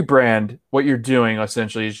when you rebrand, what you're doing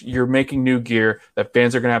essentially is you're making new gear that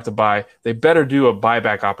fans are going to have to buy. They better do a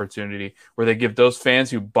buyback opportunity where they give those fans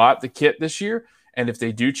who bought the kit this year, and if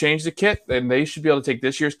they do change the kit, then they should be able to take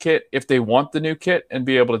this year's kit if they want the new kit and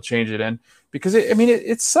be able to change it in. Because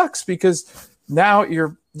it sucks because now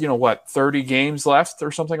you're 30 games left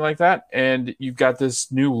or something like that, and you've got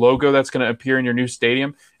this new logo that's going to appear in your new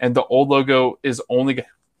stadium, and the old logo is only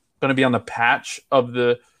going to be on the patch of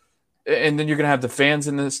the, and then you're going to have the fans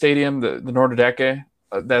in the stadium, the Norderdecke,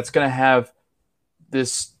 that's going to have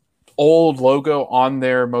this old logo on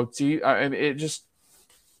their motif. I mean,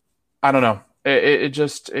 I don't know.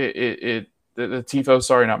 The tifo,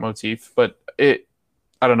 sorry, not motif, but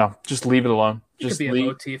I don't know. Just leave it alone. Just could be a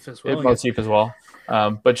motif as well. Motif as well.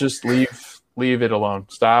 But just leave it alone.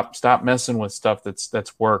 Stop messing with stuff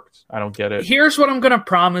that's worked. I don't get it. Here's what I'm going to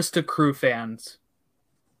promise to Crew fans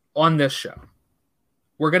on this show.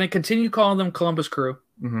 We're going to continue calling them Columbus Crew.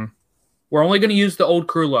 Mm-hmm. We're only going to use the old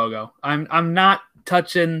Crew logo. I'm not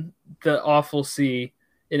touching the awful C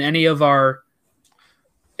in any of our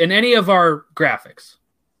graphics.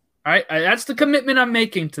 All right, that's the commitment I'm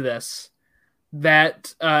making to this.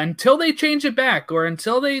 That until they change it back or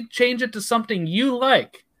until they change it to something you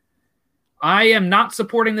like, I am not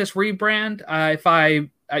supporting this rebrand.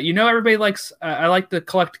 Everybody likes, I like to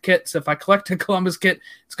collect kits. If I collect a Columbus kit,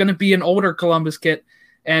 it's going to be an older Columbus kit.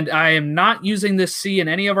 And I am not using this C in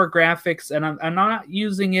any of our graphics. And I'm not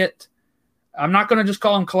using it. I'm not going to just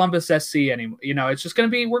call them Columbus SC anymore. It's just going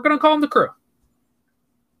to be, we're going to call them the Crew.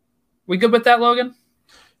 We good with that, Logan?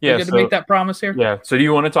 Yeah, to make that promise here. Yeah. So, do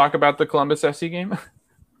you want to talk about the Columbus SC game?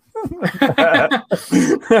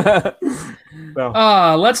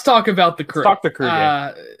 No. Let's talk about the Crew. Let's talk the Crew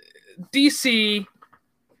game. DC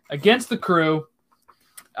against the Crew.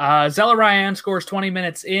 Zella Ryan scores 20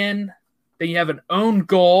 minutes in. Then you have an own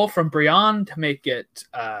goal from Brian to make it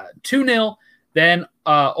 2-0. Then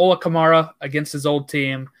Ola Kamara against his old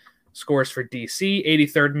team scores for DC.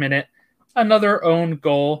 83rd minute. Another own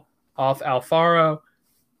goal off Alfaro.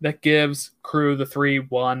 that gives Crew the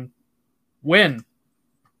 3-1 win.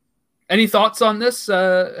 Any thoughts on this,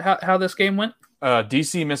 how this game went?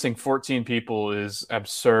 DC missing 14 people is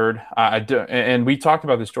absurd. And we talked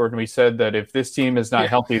about this, Jordan. We said that if this team is not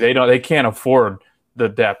healthy, they can't afford the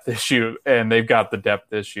depth issue, and they've got the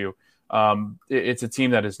depth issue. It's a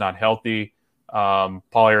team that is not healthy. Paul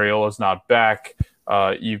Arriola's not back.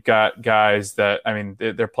 You've got guys that, I mean,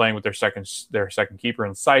 they're playing with their second keeper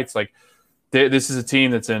in sights. Like, this is a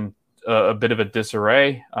team that's in a bit of a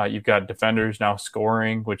disarray. You've got defenders now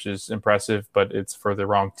scoring, which is impressive, but it's for the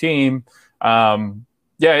wrong team.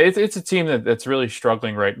 It's a team that's really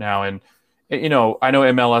struggling right now. And, I know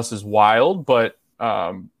MLS is wild, but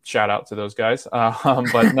shout out to those guys.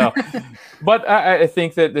 But no, but I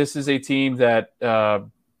think that this is a team that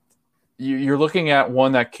you're looking at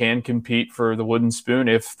one that can compete for the wooden spoon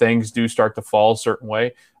if things do start to fall a certain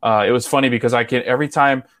way. It was funny because every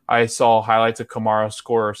time I saw highlights of Kamara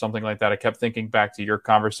score or something like that, I kept thinking back to your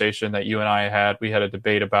conversation that you and I had. We had a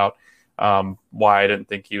debate about why I didn't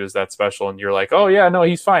think he was that special. And you're like, oh yeah, no,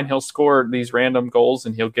 he's fine. He'll score these random goals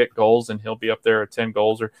and he'll get goals and he'll be up there at 10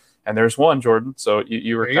 goals and there's one, Jordan. So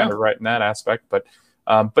you were kind of right in that aspect, but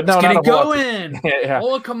no, let's get it going.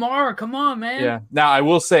 Oh, Kamara, come on, man. Yeah. Now I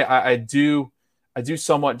will say I do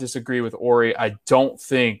somewhat disagree with Ori. I don't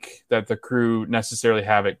think that the Crew necessarily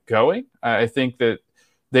have it going. I think that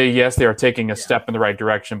they are taking a step in the right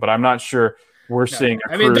direction, but I'm not sure we're seeing a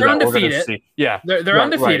Crew. I mean, they're undefeated. Yeah, they're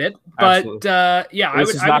undefeated. Right. But I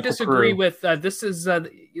would disagree with this. Is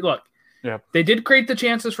look. Yeah. They did create the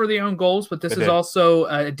chances for the own goals, but this is also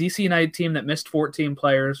a DC United team that missed 14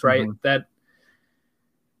 players, right? Mm-hmm. That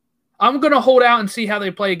I'm going to hold out and see how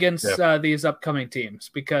they play against these upcoming teams,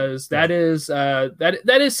 because that is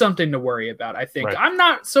something to worry about. I think I'm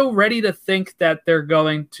not so ready to think that they're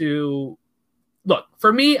going to look.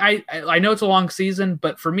 For me, I know it's a long season,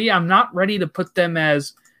 but for me, I'm not ready to put them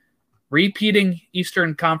as repeating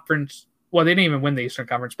Eastern Conference. Well, they didn't even win the Eastern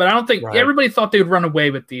Conference, but I don't think everybody thought they would run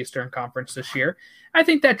away with the Eastern Conference this year. I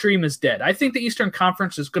think that dream is dead. I think the Eastern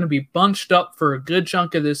Conference is going to be bunched up for a good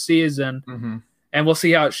chunk of this season, and we'll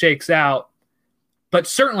see how it shakes out. But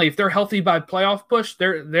certainly, if they're healthy by playoff push,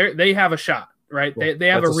 they have a shot, right? Yeah. They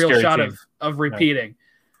have a real shot of repeating.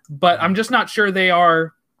 But I'm just not sure they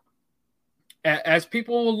are, as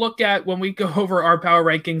people will look at when we go over our power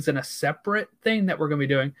rankings in a separate thing that we're going to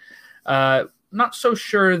be doing, not so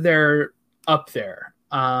sure they're up there,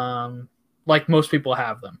 like most people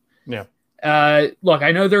have them. Yeah. Look,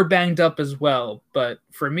 I know they're banged up as well, but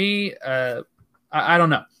for me, I don't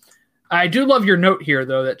know. I do love your note here,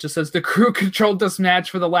 though, that just says the Crew controlled this match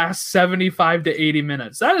for the last 75 to 80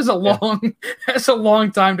 minutes. That is that's a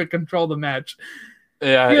long time to control the match.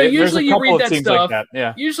 Yeah, usually you read that stuff. Like that.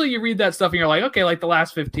 Yeah. Usually you read that stuff and you're like, okay, like the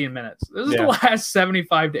last 15 minutes. This is the last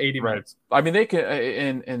 75 to 80 minutes. I mean, they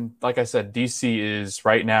can, and like I said, DC is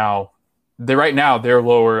right now they're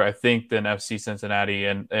lower, I think, than FC Cincinnati,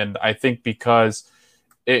 and I think because,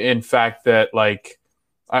 in fact, that like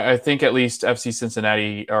I think at least FC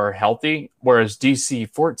Cincinnati are healthy, whereas DC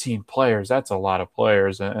 14 players, that's a lot of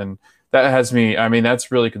players, and that has me. I mean,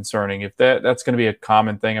 that's really concerning. If that's going to be a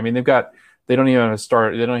common thing. I mean, they don't even have a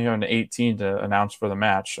start. They don't even have an 18 to announce for the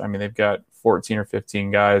match. I mean, they've got 14 or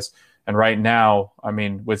 15 guys. And right now, I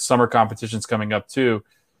mean, with summer competitions coming up too,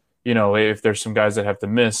 if there's some guys that have to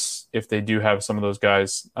miss, if they do have some of those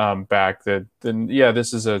guys back, then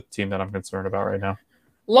this is a team that I'm concerned about right now.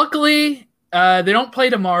 Luckily, they don't play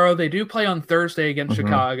tomorrow. They do play on Thursday against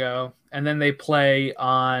Chicago, and then they play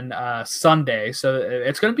on Sunday. So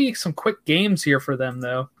it's going to be some quick games here for them,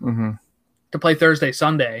 though, to play Thursday,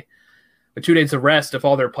 Sunday. With 2 days of rest if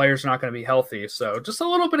all their players are not going to be healthy. So just a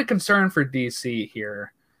little bit of concern for DC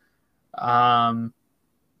here.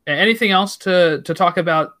 Anything else to talk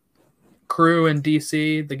about Crew and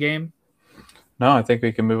DC, the game? No, I think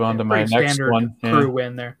we can move on to my next one. Crew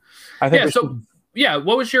win there. I think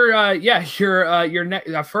what was your next?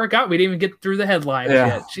 I forgot we didn't even get through the headlines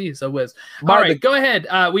yet. Jeez, I whiz. All right, go ahead.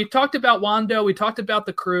 We've talked about Wando. We talked about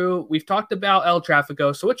the Crew. We've talked about El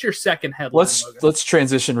Tráfico. So what's your second headline? Let's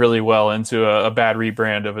transition really well into a bad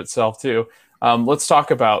rebrand of itself too. Let's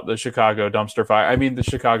talk about the Chicago dumpster fire. I mean, the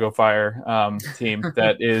Chicago Fire team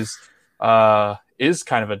that is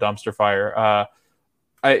kind of a dumpster fire.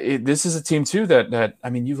 This is a team too that I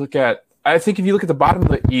mean, you look at. I think if you look at the bottom of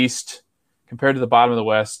the East compared to the bottom of the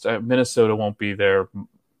West, Minnesota won't be there,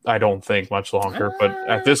 I don't think, much longer. But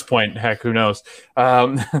at this point, heck, who knows?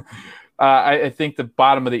 I think the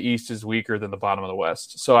bottom of the East is weaker than the bottom of the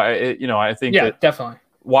West. So I think that definitely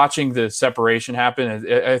watching the separation happen,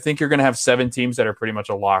 I think you're going to have 7 teams that are pretty much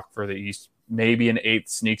a lock for the East. Maybe an 8th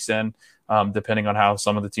sneaks in. depending on how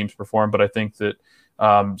some of the teams perform. But I think that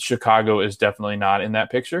Chicago is definitely not in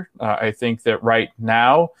that picture. I think that right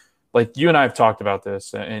now, like you and I have talked about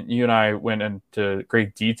this, and you and I went into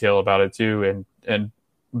great detail about it too. And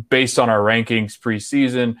based on our rankings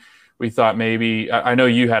preseason, we thought maybe I know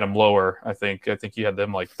you had them lower. I think you had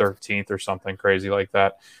them like 13th or something crazy like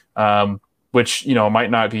that, which might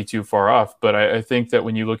not be too far off. But I think that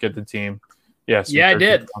when you look at the team, yes, I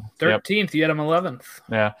did 13th. Yep. You had them 11th.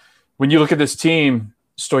 Yeah, when you look at this team,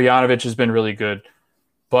 Stojanovic has been really good,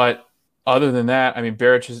 but other than that, I mean,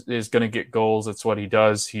 Beric is going to get goals. That's what he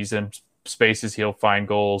does. He's in spaces. He'll find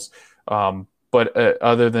goals. But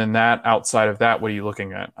other than that, outside of that, what are you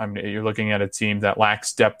looking at? I mean, you're looking at a team that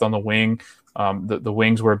lacks depth on the wing. The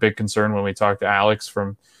wings were a big concern when we talked to Alex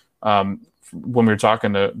from when we were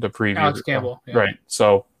talking to the preview. Alex Campbell. Yeah. Right.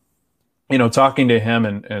 So, talking to him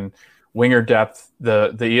and winger depth,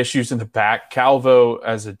 the issues in the back, Calvo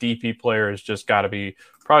as a DP player has just got to be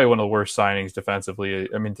probably one of the worst signings defensively.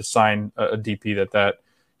 I mean, to sign a DP that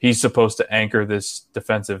he's supposed to anchor this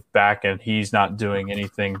defensive back and he's not doing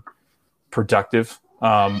anything productive.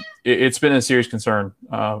 It's been a serious concern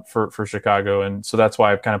for Chicago, and so that's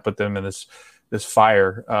why I've kind of put them in this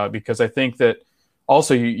fire because I think that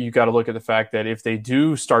also you got to look at the fact that if they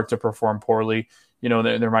do start to perform poorly,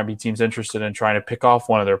 there might be teams interested in trying to pick off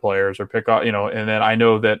one of their players or pick off, and then I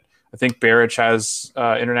know that I think Beric has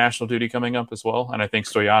international duty coming up as well, and I think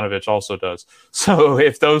Stojanovic also does. So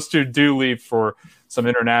if those two do leave for some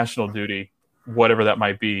international duty, whatever that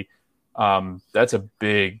might be, that's a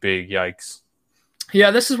big yikes.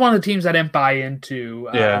 Yeah, this is one of the teams I didn't buy into.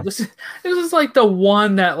 This is like the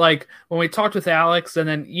one that, like, when we talked with Alex, and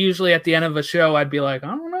then usually at the end of a show, I'd be like, I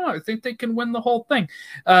don't know, I think they can win the whole thing.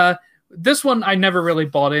 This one I never really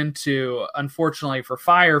bought into, unfortunately, for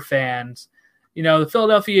Fire fans. The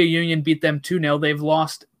Philadelphia Union beat them 2-0. They've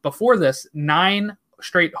lost, before this, 9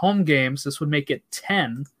 straight home games. This would make it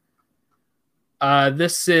 10.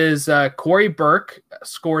 This is Corey Burke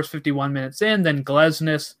scores 51 minutes in. Then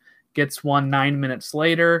Glesnes gets one 9 minutes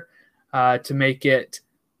later to make it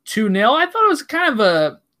 2-0. I thought it was kind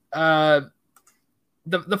of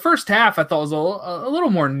the first half I thought was a little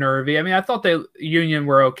more nervy. I mean, I thought the Union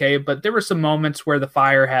were okay, but there were some moments where the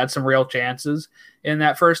Fire had some real chances in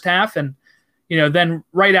that first half. And, then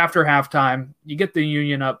right after halftime, you get the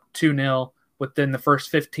Union up 2-0 within the first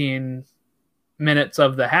 15 minutes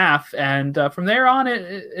of the half. And from there on,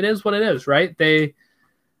 it is what it is, right? The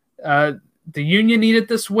Union needed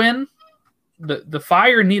this win. The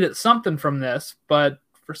Fire needed something from this, but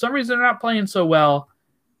for some reason they're not playing so well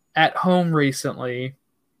at home recently.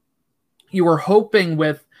 You were hoping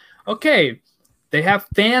with, okay, they have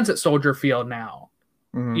fans at Soldier Field now,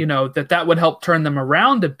 that would help turn them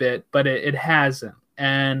around a bit, but it hasn't.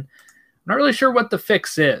 And I'm not really sure what the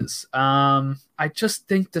fix is. I just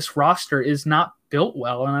think this roster is not built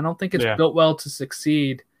well, and I don't think it's built well to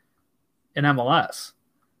succeed in MLS.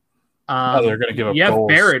 They're going to give up you have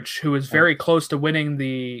goals. Beric, who was very close to winning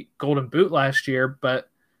the Golden Boot last year, but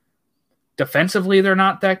defensively they're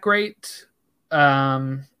not that great.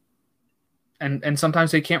 And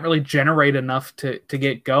sometimes they can't really generate enough to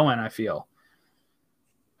get going, I feel.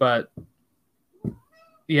 But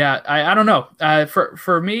yeah, I don't know.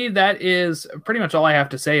 For me, that is pretty much all I have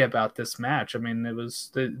to say about this match. I mean, it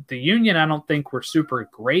was the Union, I don't think were super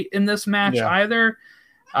great in this match either.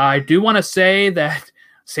 I do want to say that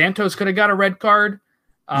Santos could have got a red card.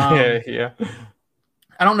 Yeah.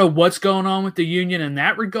 I don't know what's going on with the Union in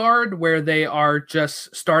that regard, where they are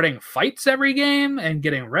just starting fights every game and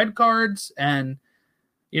getting red cards. And,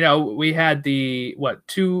 we had the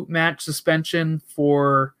 2-match suspension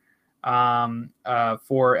for El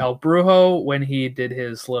Brujo when he did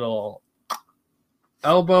his little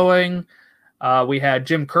elbowing. We had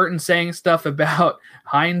Jim Curtin saying stuff about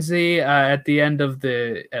Heinze at the end of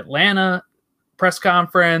the Atlanta press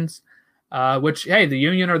conference, which, hey, the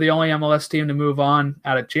Union are the only MLS team to move on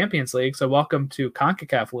out of Champions League. So welcome to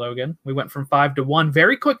CONCACAF, Logan. We went from 5-1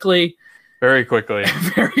 very quickly. Very quickly.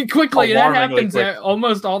 Very quickly. That happens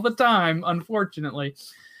almost all the time, unfortunately.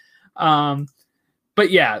 But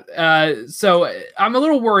yeah, so I'm a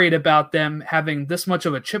little worried about them having this much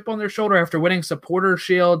of a chip on their shoulder after winning Supporter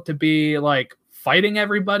Shield to be like fighting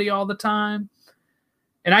everybody all the time.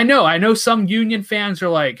 And I know some Union fans are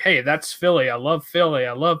like, hey, that's Philly. I love Philly.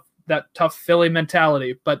 I love that tough Philly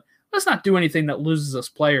mentality. But let's not do anything that loses us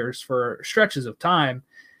players for stretches of time.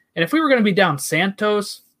 And if we were going to be down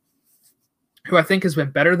Santos, who I think has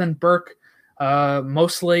been better than Burke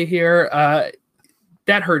mostly here,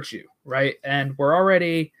 that hurts you, right? And we're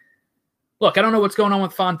already look, I don't know what's going on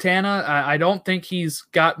with Fontana. I don't think he's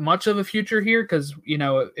got much of a future here because,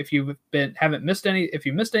 if you missed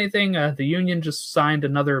anything, the Union just signed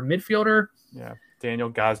another midfielder. Yeah, Daniel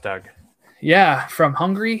Gazdag. Yeah, from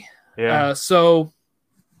Hungary. Yeah. So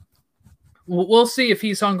we'll see if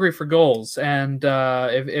he's hungry for goals and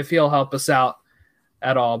if he'll help us out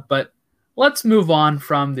at all. But let's move on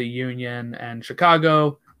from the Union and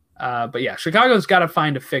Chicago. But yeah, Chicago's got to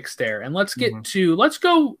find a fix there. And let's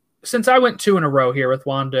go, since I went 2 in a row here with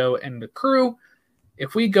Wando and the crew,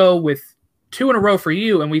 if we go with 2 in a row for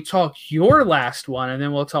you and we talk your last one, and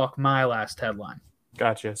then we'll talk my last headline.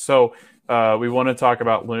 Gotcha. So we want to talk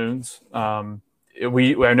about Loons. I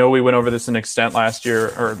know we went over this in extent last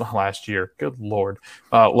year. Good Lord.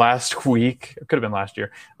 Last week, it could have been last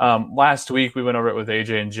year. Last week, we went over it with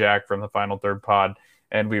AJ and Jack from the Final Third pod,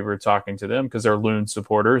 and we were talking to them because they're Loon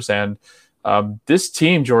supporters. And this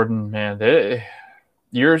team, Jordan, man,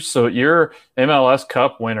 your MLS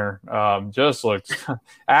Cup winner just looks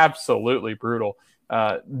absolutely brutal.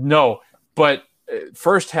 But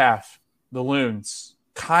first half, the Loons,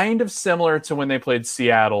 kind of similar to when they played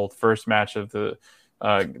Seattle, first match of the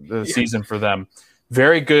season for them.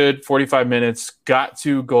 Very good, 45 minutes, got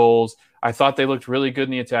 2 goals. I thought they looked really good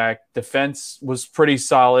in the attack. Defense was pretty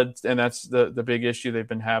solid, and that's the big issue they've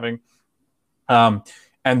been having. And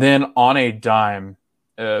then on a dime,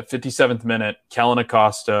 57th minute, Kellen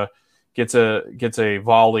Acosta gets a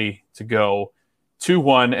volley to go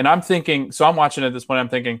 2-1. And I'm thinking, so I'm watching at this point, I'm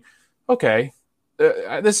thinking, okay,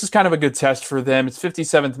 this is kind of a good test for them. It's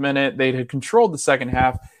 57th minute. They had controlled the second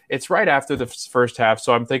half. It's right after the first half.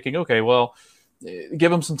 So I'm thinking, okay, well,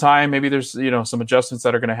 give them some time. Maybe there's, some adjustments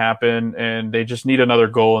that are going to happen, and they just need another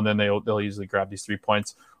goal, and then they'll easily grab these 3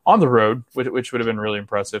 points on the road, which would have been really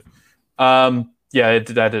impressive. That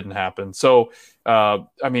didn't happen. So,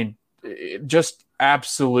 it just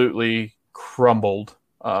absolutely crumbled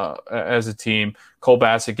as a team. Cole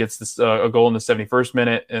Bassett gets a goal in the 71st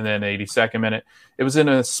minute and then 82nd minute. It was in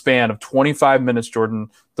a span of 25 minutes,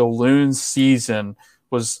 Jordan. The Loons season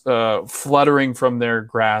was fluttering from their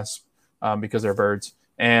grasp because they're birds.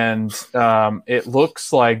 And it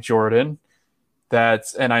looks like, Jordan,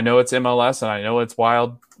 and I know it's MLS and I know it's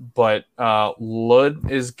wild, but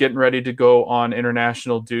Lud is getting ready to go on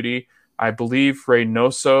international duty. I believe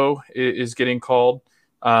Reynoso is getting called.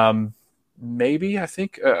 Maybe I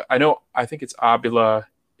think it's Abila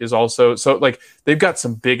is also. So they've got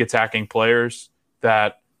some big attacking players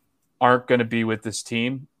that aren't going to be with this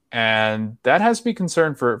team. And that has me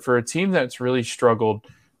concerned for a team that's really struggled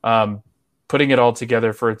putting it all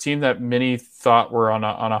together, for a team that many thought were on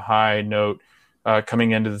a high note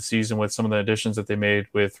coming into the season with some of the additions that they made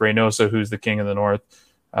with Reynoso, who's the king of the North.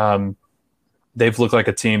 They've looked like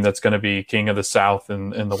a team that's going to be king of the South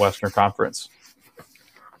in the Western Conference.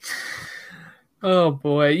 Oh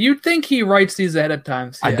boy, you'd think he writes these ahead of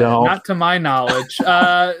time. I don't. Not to my knowledge. So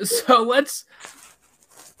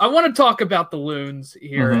I want to talk about the Loons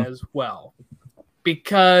here as well,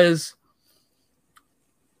 because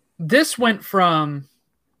this went from.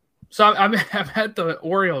 So I'm at the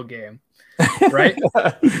Oriole game, right?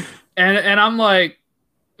 and I'm like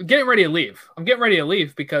getting ready to leave. I'm getting ready to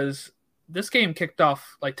leave because this game kicked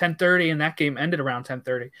off like 10:30 and that game ended around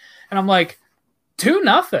 10:30, and I'm like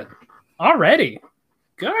 2-0. Already.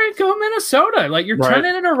 All right, go Minnesota. You're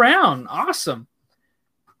turning it around. Awesome.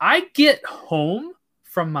 I get home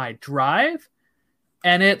from my drive,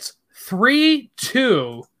 and it's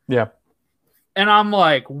 3-2. Yeah. And I'm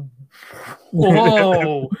like,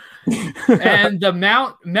 whoa. And the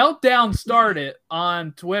meltdown started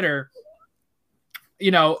on Twitter.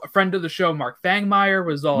 A friend of the show, Mark Fangmeyer,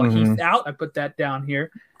 was all Heath out. I put that down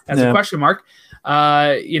here as a question mark.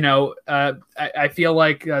 I feel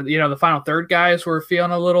like, the Final Third guys were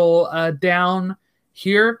feeling a little down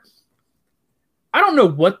here. I don't know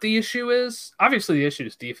what the issue is. Obviously, the issue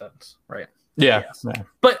is defense, right? Yeah. Yes.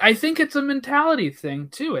 But I think it's a mentality thing,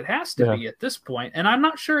 too. It has to be at this point. And I'm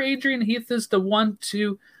not sure Adrian Heath is the one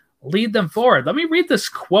to lead them forward. Let me read this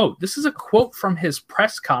quote. This is a quote from his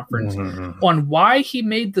press conference on why he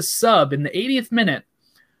made the sub in the 80th minute.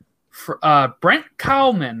 Brent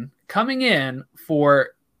Kallman coming in for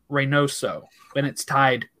Reynoso when it's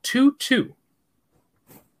tied 2-2.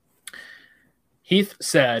 Heath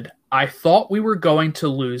said, "I thought we were going to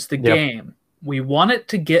lose the game. We wanted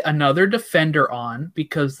to get another defender on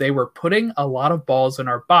because they were putting a lot of balls in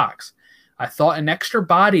our box. I thought an extra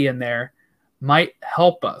body in there might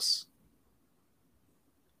help us."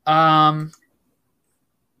 To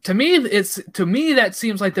me, that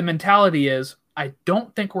seems like the mentality is, I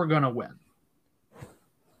don't think we're going to win.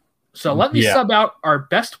 So let me sub out our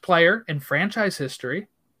best player in franchise history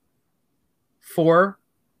for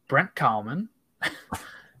Brent Kallman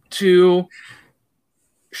to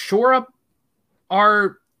shore up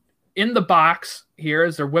our in the box here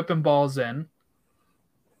as they're whipping balls in.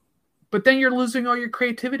 But then you're losing all your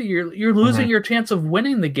creativity. You're losing your chance of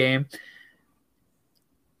winning the game.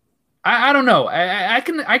 I don't know. I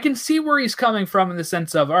can see where he's coming from in the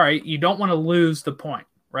sense of, all right, you don't want to lose the point,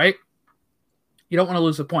 right? You don't want to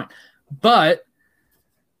lose the point. But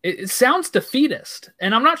it sounds defeatist.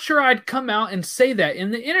 And I'm not sure I'd come out and say that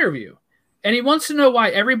in the interview. And he wants to know why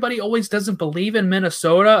everybody always doesn't believe in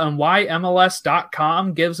Minnesota and why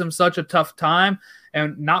MLS.com gives him such a tough time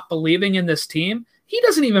and not believing in this team. He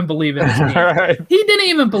doesn't even believe in his team. Right. He didn't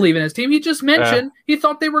even believe in his team. He just mentioned he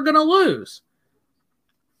thought they were going to lose.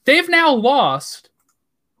 They've now lost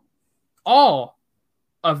all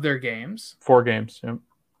of their games. 4 games. Yep.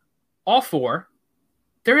 All 4.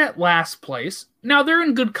 They're at last place. Now, they're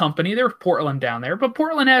in good company. There's Portland down there, but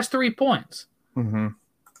Portland has 3 points. Mm-hmm.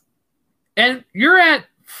 And you're at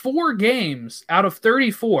 4 games out of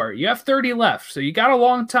 34. You have 30 left, so you got a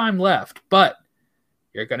long time left. But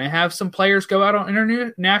you're going to have some players go out on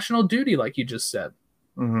international duty, like you just said.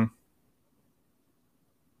 Mm-hmm.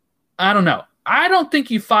 I don't know. I don't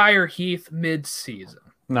think you fire Heath mid-season.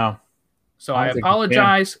 No. So I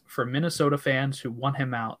apologize for Minnesota fans who want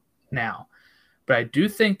him out now. But I do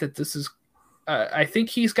think that this is I think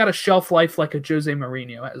he's got a shelf life like a Jose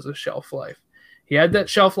Mourinho has a shelf life. He had that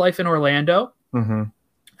shelf life in Orlando, and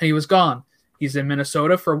he was gone. He's in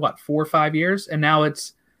Minnesota for, 4 or 5 years, and now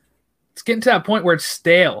it's getting to that point where it's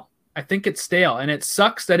stale. I think it's stale, and it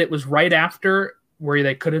sucks that it was right after where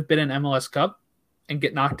they could have been in MLS Cup and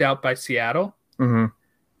get knocked out by Seattle. Mm-hmm.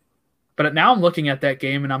 But now I'm looking at that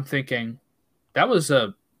game, and I'm thinking that was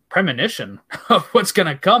a premonition of what's going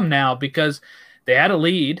to come now because they had a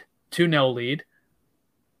lead, 2-0 lead,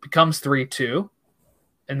 becomes 3-2,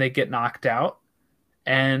 and they get knocked out.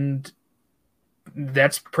 And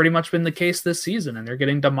that's pretty much been the case this season, and they're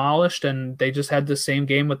getting demolished, and they just had the same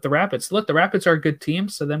game with the Rapids. Look, the Rapids are a good team,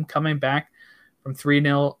 so them coming back from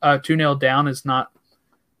 2-0 down is not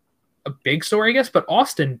a big story, I guess, but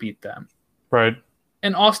Austin beat them. Right.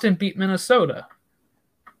 And Austin beat Minnesota.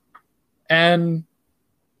 And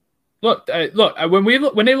look,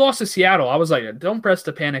 when they lost to Seattle, I was like, don't press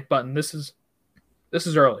the panic button. This is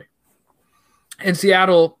early. And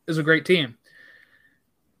Seattle is a great team.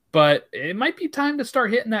 But it might be time to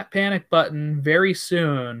start hitting that panic button very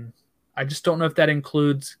soon. I just don't know if that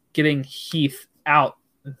includes getting Heath out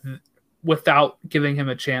without giving him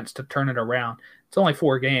a chance to turn it around. It's only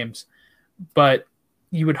 4 games. But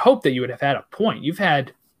you would hope that you would have had a point. You've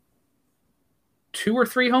had 2 or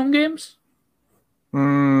 3 home games?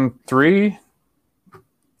 3.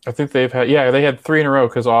 I think they had 3 in a row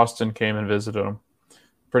because Austin came and visited them.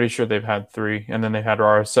 Pretty sure they've had 3. And then they had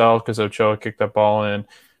RSL because Ochoa kicked that ball in.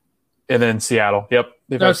 And then Seattle. Yep.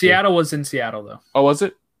 No, Seattle was in Seattle, though. Oh, was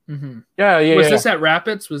it? Mm-hmm. Yeah. Was this at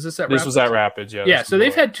Rapids? This was at Rapids, yeah. Yeah, so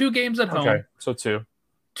they've had 2 games at home. Okay, so 2.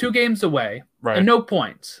 2 games away. Right. And no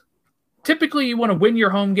points. Typically, you want to win your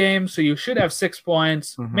home game, so you should have 6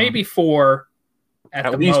 points, maybe 4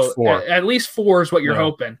 at least most. 4. At least 4 is what you're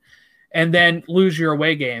hoping. And then lose your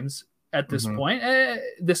away games at this point,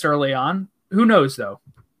 this early on. Who knows, though?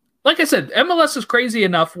 Like I said, MLS is crazy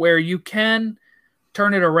enough where you can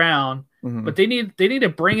turn it around, but they need to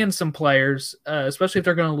bring in some players, especially if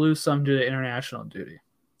they're going to lose some due to international duty.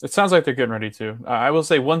 It sounds like they're getting ready to. I will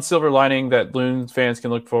say one silver lining that Loons fans can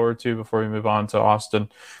look forward to before we move on to Austin.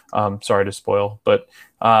 Sorry to spoil, but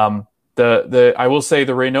I will say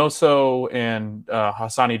the Reynoso and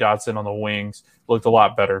Hassani Dotson on the wings looked a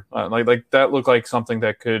lot better. Like that looked like something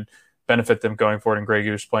that could benefit them going forward. And Greg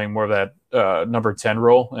Goose playing more of that number 10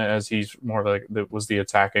 role as he's more of was the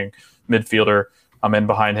attacking midfielder. And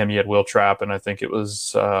behind him, you had Will Trapp, and I think it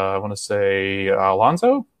was I want to say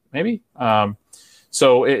Alonso, maybe.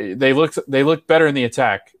 So they looked better in the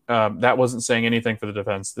attack. That wasn't saying anything for the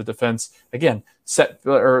defense. The defense, again, set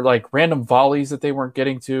or like random volleys that they weren't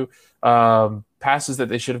getting to, passes that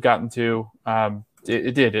they should have gotten to.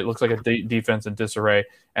 It did. It looks like a defense in disarray,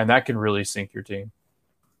 and that can really sink your team.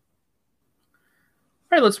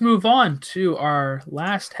 All right, let's move on to our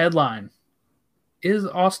last headline. Is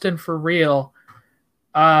Austin for real?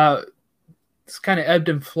 It's kind of ebbed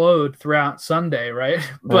and flowed throughout Sunday, right?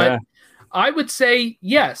 But I would say,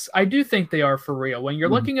 yes, I do think they are for real. When you're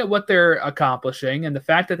looking at what they're accomplishing and the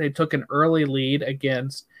fact that they took an early lead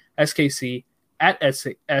against SKC at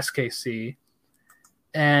SKC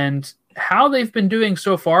and how they've been doing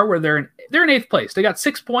so far where they're in 8th place. They got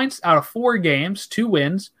 6 points out of 4 games, 2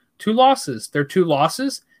 wins, 2 losses. Their 2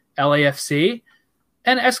 losses, LAFC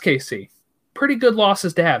and SKC. pretty good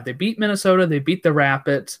losses to have. They beat Minnesota. They beat the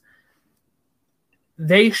Rapids.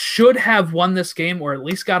 They should have won this game or at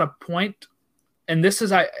least got a point. And this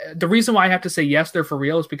is the reason why I have to say yes, they're for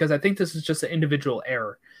real is because I think this is just an individual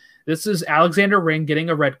error. This is Alexander Ring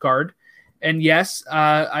getting a red card. And yes,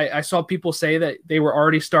 I saw people say that they were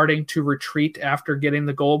already starting to retreat after getting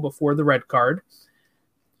the goal before the red card.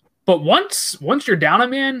 But once you're down a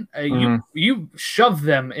man, you shove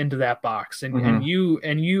them into that box and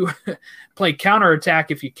you play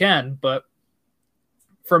counterattack if you can. But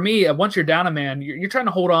for me, once you're down a man, you're trying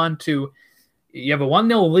to hold on to. You have a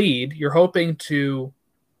 1-0 lead. You're hoping to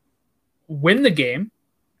win the game,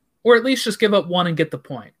 or at least just give up one and get the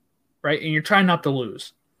point, right? And you're trying not to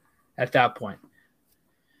lose at that point.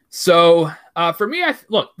 So for me,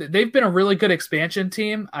 look, they've been a really good expansion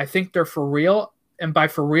team. I think they're for real. And by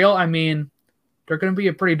for real, I mean they're going to be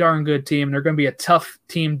a pretty darn good team. They're going to be a tough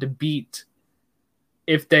team to beat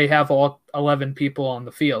if they have all 11 people on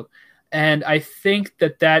the field. And I think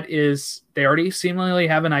that is they already seemingly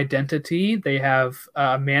have an identity. They have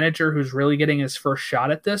a manager who's really getting his first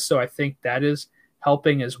shot at this. So I think that is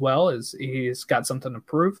helping as well, as he's got something to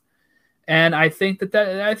prove. And I think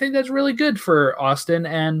that's really good for Austin.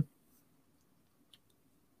 And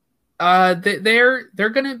they're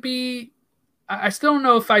going to be. I still don't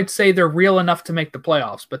know if I'd say they're real enough to make the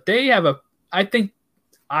playoffs, but they have I think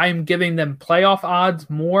I'm giving them playoff odds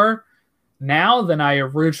more now than I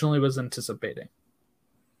originally was anticipating.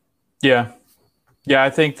 Yeah, I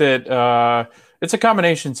think that it's a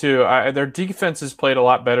combination too. Their defense has played a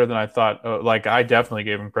lot better than I thought. I definitely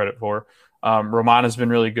gave them credit for. Roman has been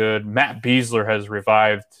really good. Matt Beasler has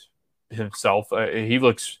revived himself. He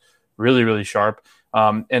looks really, really sharp.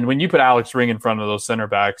 And when you put Alex Ring in front of those center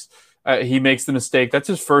backs, he makes the mistake. That's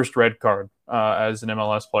his first red card as an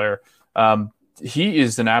MLS player. He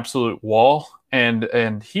is an absolute wall,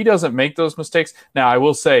 and he doesn't make those mistakes. Now, I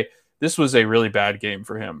will say this was a really bad game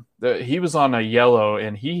for him. He was on a yellow,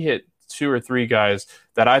 and he hit 2 or 3 guys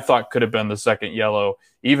that I thought could have been the second yellow,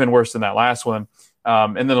 even worse than that last one.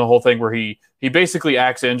 And then the whole thing where he basically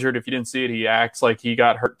acts injured. If you didn't see it, he acts like he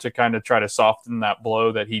got hurt to kind of try to soften that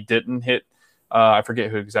blow that he didn't hit. I forget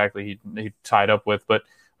who exactly he tied up with, but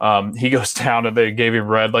he goes down and they gave him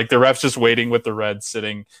red. Like the ref's just waiting with the red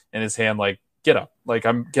sitting in his hand, like, get up. Like,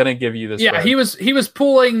 I'm going to give you this. Yeah, red. He was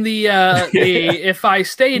pulling the if I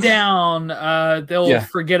stay down, they'll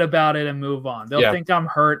forget about it and move on. They'll think I'm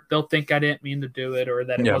hurt. They'll think I didn't mean to do it or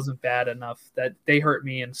that it wasn't bad enough, that they hurt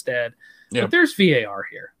me instead. But there's VAR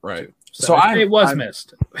here. Right. So it was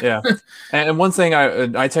missed. Yeah. And one thing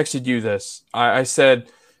I texted you this. I said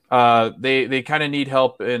they kind of need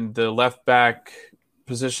help in the left back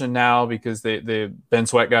position now because they Ben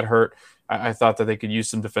Sweat got hurt. I thought that they could use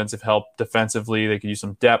some defensive help defensively. They could use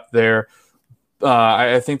some depth there.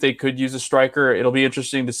 I think they could use a striker. It'll be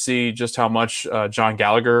interesting to see just how much John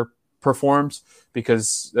Gallagher performs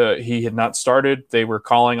because he had not started. They were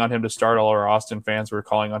calling on him to start. All our Austin fans were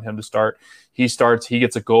calling on him to start. He starts. He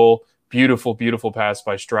gets a goal. Beautiful, beautiful pass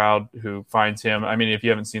by Stroud, who finds him. I mean, if you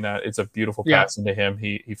haven't seen that, it's a beautiful pass into him.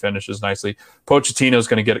 He finishes nicely. Pochettino's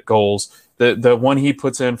going to get goals. The one he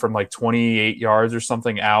puts in from like 28 yards or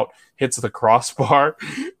something out hits the crossbar.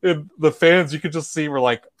 And the fans, you could just see, were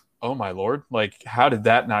like, oh, my Lord. Like, how did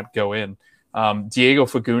that not go in? Diego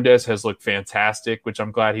Fagundes has looked fantastic, which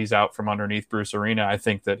I'm glad he's out from underneath Bruce Arena. I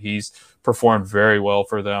think that he's performed very well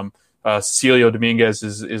for them. Cecilio Dominguez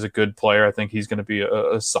is a good player. I think he's going to be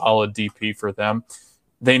a solid DP for them.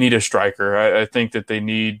 They need a striker. I think that they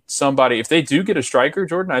need somebody. If they do get a striker,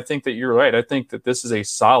 Jordan, I think that you're right. I think that this is a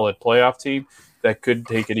solid playoff team that could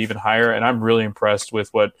take it even higher. And I'm really impressed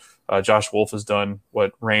with what Josh Wolf has done,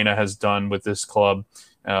 what Reyna has done with this club.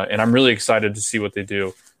 And I'm really excited to see what they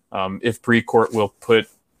do. If Precourt will put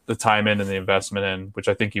the time in and the investment in, which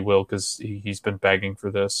I think he will because he's been begging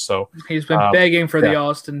for this. So he's been begging for the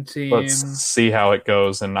Austin team. Let's see how it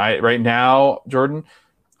goes. And right now, Jordan,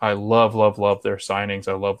 I love their signings.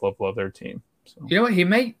 I love their team. So. You know what?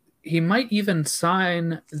 He might even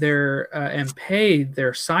sign their and pay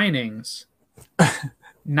their signings,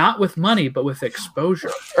 not with money, but with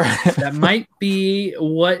exposure. That might be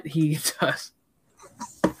what he does.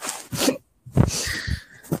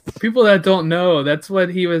 People that don't know, that's what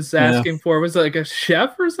he was asking for. Was it like a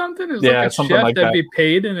chef or something? It was like a chef like that'd be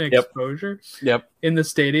paid in exposure in the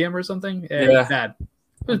stadium or something. It was bad. It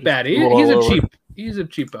was bad. He's a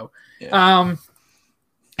cheapo. Yeah.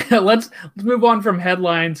 Let's move on from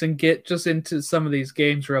headlines and get just into some of these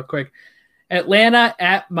games real quick. Atlanta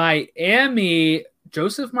at Miami.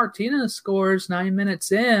 Joseph Martinez scores 9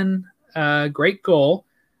 minutes in. Great goal.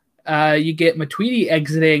 You get Matuidi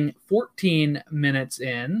exiting 14 minutes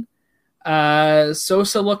in.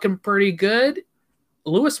 Sosa looking pretty good.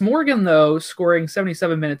 Lewis Morgan, though, scoring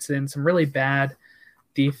 77 minutes in, some really bad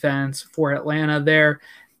defense for Atlanta there.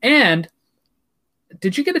 And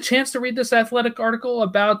did you get a chance to read this Athletic article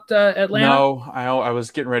about Atlanta? No, I was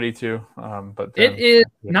getting ready to, but then, it is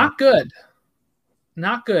not good.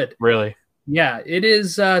 Not good. Really? Yeah, it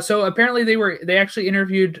is. So apparently they actually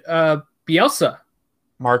interviewed Bielsa.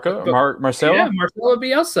 Marcelo? Yeah, Marcelo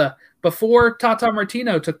Bielsa before Tata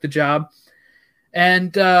Martino took the job.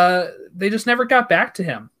 And they just never got back to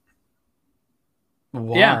him.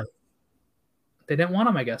 Why? Yeah. They didn't want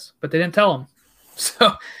him, I guess, but they didn't tell him.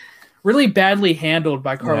 So really badly handled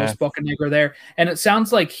by Carlos Bocanegra there. And it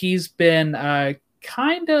sounds like he's been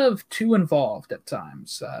kind of too involved at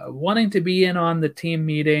times, wanting to be in on the team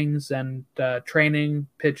meetings and training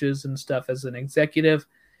pitches and stuff as an executive.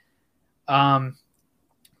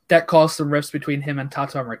 That caused some rifts between him and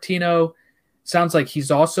Tata Martino. Sounds like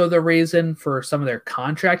he's also the reason for some of their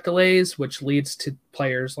contract delays, which leads to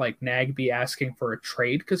players like Nagby asking for a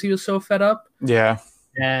trade because he was so fed up. Yeah.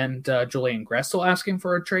 And Julian Gressel asking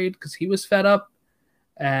for a trade because he was fed up.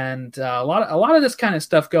 And a lot of this kind of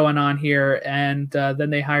stuff going on here. And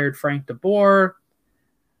then they hired Frank DeBoer.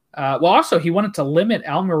 Also, he wanted to limit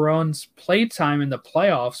Almiron's play time in the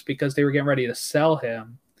playoffs because they were getting ready to sell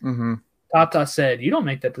him. Mm-hmm. Tata said, "You don't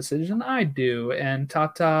make that decision, I do." And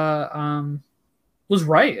Tata was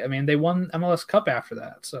right. I mean, they won MLS Cup after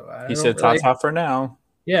that. So he said, "Tata for now."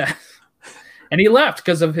 Yeah. And he left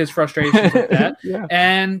because of his frustrations with that. Yeah.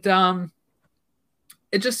 And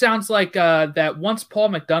it just sounds like that once Paul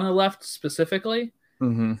McDonough left specifically,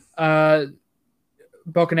 Bocanegra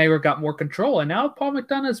got more control. And now Paul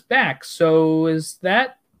McDonough's back. So is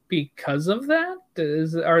that because of that?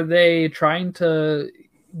 Are they trying to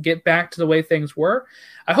get back to the way things were?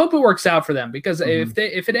 I hope it works out for them, because if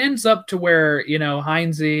it ends up to where,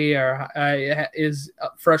 Heinze is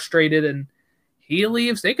frustrated and he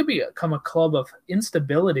leaves, they could become a club of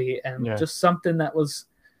instability and just something that was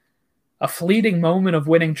a fleeting moment of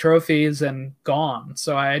winning trophies and gone.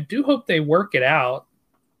 So I do hope they work it out.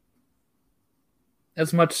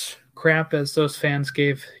 As much crap as those fans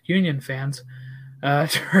gave Union fans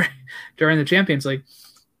during the Champions League.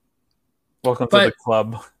 Welcome to the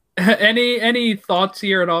club. Any thoughts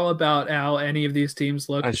here at all about how any of these teams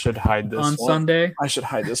look? I should hide this on Sunday. I should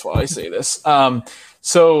hide this while I say this.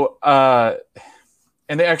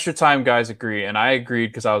 And the extra time guys agree, and I agreed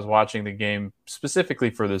because I was watching the game specifically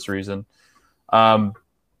for this reason.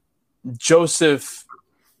 Joseph,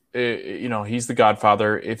 he's the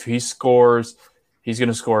godfather. If he scores, he's going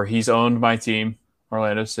to score. He's owned my team,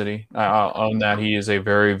 Orlando City. I'll own that. He is a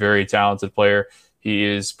very, very talented player. He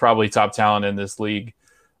is probably top talent in this league.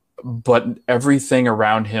 But everything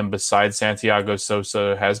around him besides Santiago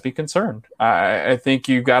Sosa has me concerned. I think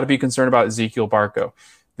you've got to be concerned about Ezequiel Barco.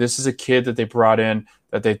 This is a kid that they brought in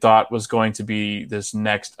that they thought was going to be this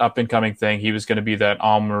next up-and-coming thing. He was going to be that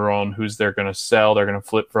Almiron who's they're going to sell. They're going to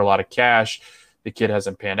flip for a lot of cash. The kid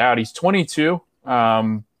hasn't panned out. He's 22,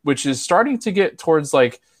 which is starting to get towards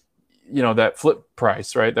that flip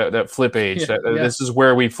price, right? That flip age. This is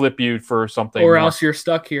where we flip you for something. Or else you're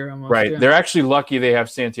stuck here. Almost, right. Yeah. They're actually lucky they have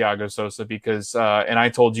Santiago Sosa because, and I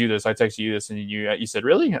told you this, I texted you this, and you said,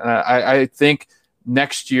 really? I think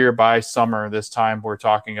next year by summer, this time, we're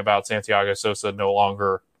talking about Santiago Sosa no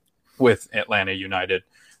longer with Atlanta United.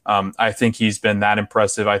 I think he's been that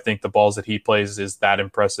impressive. I think the balls that he plays is that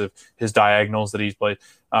impressive. His diagonals that he's played.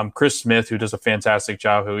 Chris Smith, who does a fantastic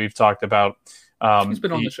job, who we've talked about. He's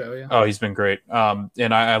been on the show, yeah. Oh, he's been great.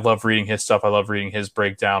 And I love reading his stuff. I love reading his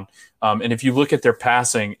breakdown. And if you look at their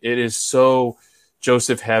passing, it is so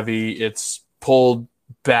Joseph heavy. It's pulled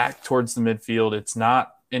back towards the midfield. It's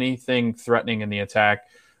not anything threatening in the attack.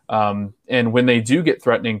 And when they do get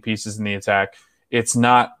threatening pieces in the attack, it's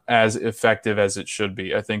not as effective as it should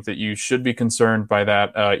be. I think that you should be concerned by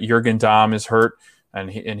that. Jürgen Damm is hurt, and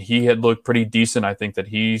he had looked pretty decent. I think that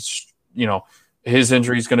he's, his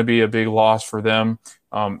injury is going to be a big loss for them,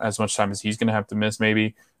 as much time as he's going to have to miss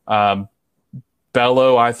maybe.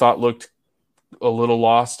 Bello, I thought, looked a little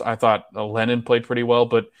lost. I thought Lennon played pretty well,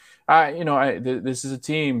 but this is a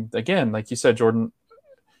team, again, like you said, Jordan,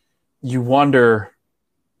 you wonder,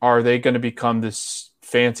 are they going to become this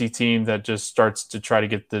fancy team that just starts to try to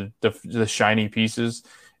get the shiny pieces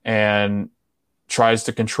and tries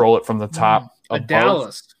to control it from the top?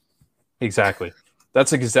 Dallas. Exactly.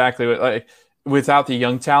 That's exactly what, without the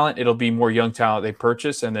young talent, it'll be more young talent they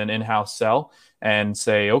purchase and then in-house sell and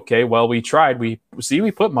say, okay, well, we tried. We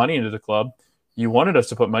put money into the club. You wanted us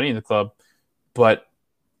to put money in the club, but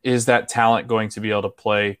is that talent going to be able to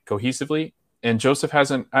play cohesively? And Joseph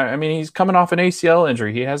hasn't. I mean, he's coming off an ACL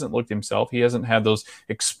injury. He hasn't looked himself. He hasn't had those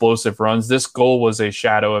explosive runs. This goal was a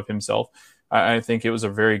shadow of himself. I think it was a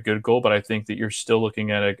very good goal, but I think that you're still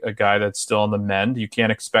looking at a guy that's still on the mend. You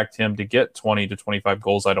can't expect him to get 20 to 25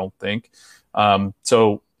 goals, I don't think.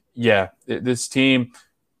 This team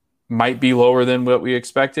might be lower than what we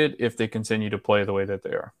expected if they continue to play the way that they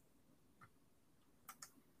are.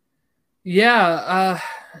 Yeah,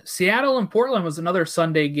 Seattle and Portland was another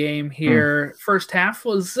Sunday game here. First half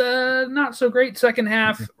was not so great. Second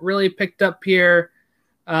half really picked up here.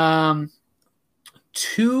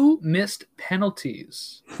 2 missed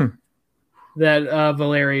penalties that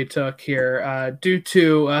Valeri took here due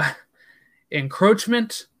to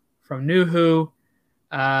encroachment from Nuhu.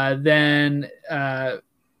 Then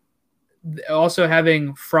also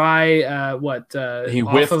having Fry, he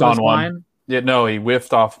whiffed on one. Line. Yeah, no, he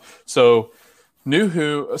whiffed off. So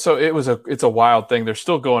Nuhu, it's a wild thing. They're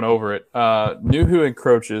still going over it. Nuhu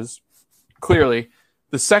encroaches clearly.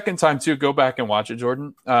 The second time too, go back and watch it,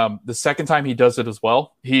 Jordan. The second time he does it as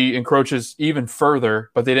well. He encroaches even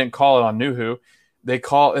further, but they didn't call it on Nuhu. They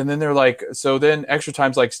call, and then they're like, so then extra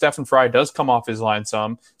times, like Stephen Fry does come off his line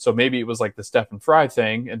some. So maybe it was like the Stephen Fry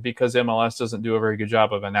thing. And because MLS doesn't do a very good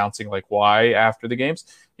job of announcing like why after the games,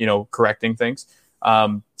 correcting things.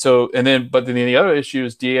 But then the other issue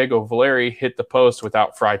is Diego Valeri hit the post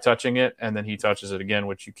without Fry touching it. And then he touches it again,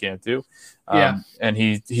 which you can't do. And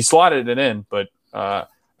he slotted it in, but that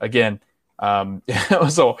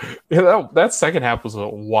second half was a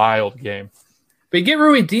wild game. But you get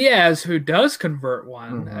Rui Diaz, who does convert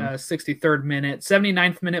one, 63rd minute,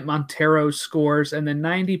 79th minute, Montero scores, and then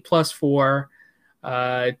 90 plus 4,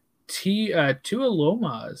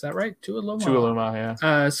 Tuiloma, is that right? Tuiloma,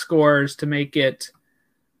 yeah. Scores to make it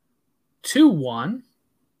 2-1.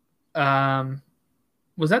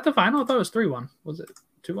 Was that the final? I thought it was 3-1. Was it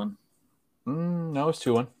 2-1? No, it was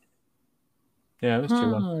 2-1. Yeah, it was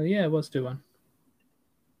 2-1. Yeah, it was 2-1.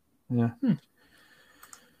 Yeah.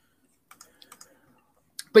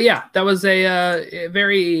 But yeah, that was a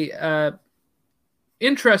very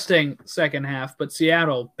interesting second half. But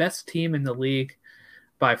Seattle, best team in the league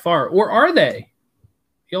by far. Or are they?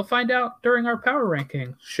 You'll find out during our power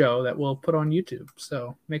ranking show that we'll put on YouTube.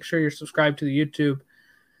 So make sure you're subscribed to the YouTube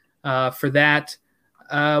for that.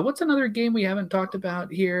 What's another game we haven't talked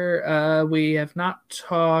about here? We have not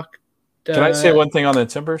talked. Can I say one thing on the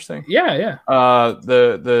Timbers thing? Yeah.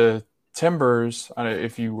 The Timbers,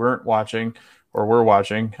 if you weren't watching or were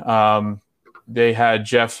watching, they had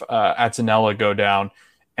Jeff Attinella go down.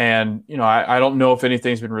 And, I don't know if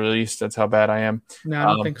anything's been released. That's how bad I am. No, I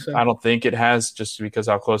don't think so. I don't think it has, just because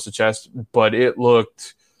how close to chest. But it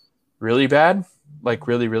looked really bad, like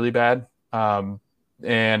really, really bad. And,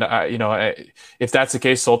 if that's the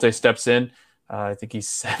case, Solte steps in. I think he's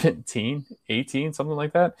 17, 18, something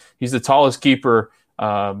like that. He's the tallest keeper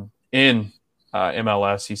in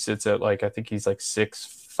MLS. He sits at I think he's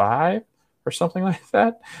 6'5" or something like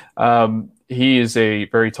that. He is a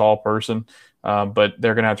very tall person, but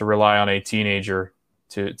they're going to have to rely on a teenager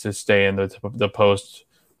to stay in the post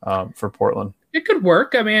for Portland. It could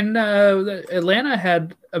work. I mean, Atlanta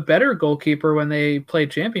had a better goalkeeper when they played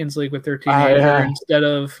Champions League with their teenager instead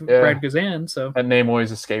of Brad Guzan. So that name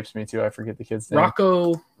always escapes me too. I forget the kid's name.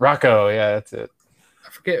 Rocco. Yeah, that's it. I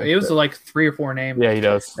forget. It was 3 or 4 names. Yeah, he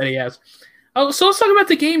does. That he has. Oh, so let's talk about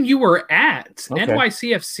the game you were at. Okay.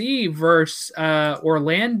 NYCFC versus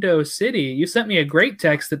Orlando City. You sent me a great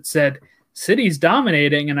text that said City's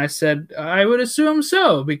dominating, and I said I would assume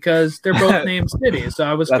so because they're both named City. So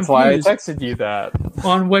I was That's confused why I texted you that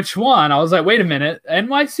on which one. I was like, wait a minute,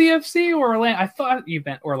 NYCFC or Orlando? I thought you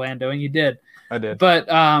meant Orlando, and you did. I did. But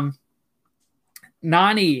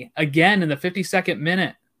Nani again in the 52nd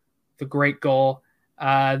minute, the great goal.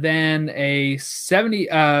 Then a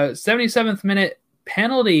 77th minute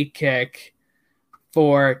penalty kick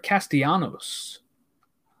for Castellanos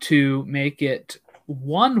to make it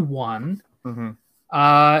 1-1.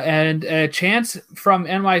 And a chance from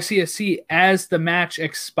NYCFC as the match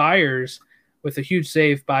expires with a huge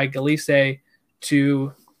save by Galise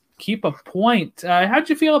to keep a point. How'd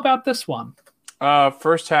you feel about this one?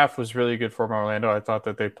 First half was really good for Orlando. I thought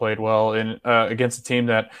that they played well in against a team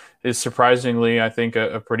that is surprisingly, I think,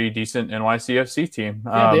 a pretty decent NYCFC team.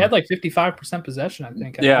 Yeah, they had 55% possession, I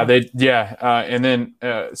think. And then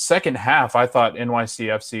second half, I thought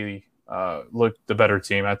NYCFC looked the better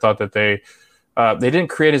team. I thought that they didn't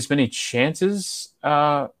create as many chances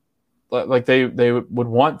like they would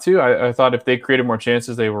want to. I thought if they created more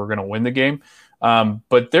chances, they were going to win the game.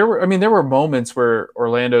 But there were moments where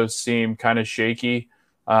Orlando seemed kind of shaky.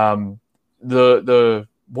 The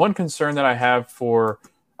one concern that I have for,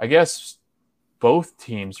 I guess, both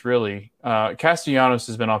teams, really. Castellanos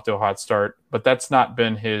has been off to a hot start, but that's not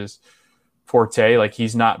been his forte. Like,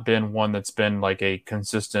 he's not been one that's been like a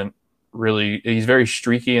consistent, really. He's very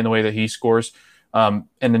streaky in the way that he scores. And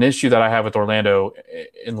an issue that I have with Orlando,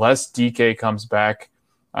 unless DK comes back,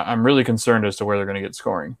 I'm really concerned as to where they're going to get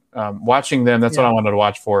scoring. Watching them, that's what I wanted to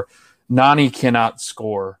watch for. Nani cannot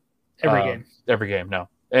score every game, no.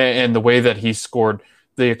 And the way that he scored,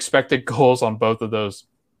 the expected goals on both of those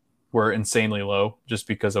were insanely low just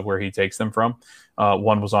because of where he takes them from.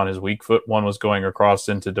 One was on his weak foot. One was going across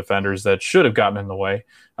into defenders that should have gotten in the way.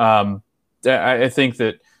 I think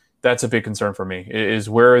that's a big concern for me, is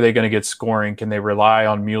where are they going to get scoring? Can they rely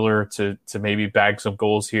on Mueller to maybe bag some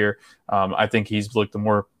goals here? I think he's looked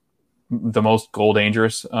the most goal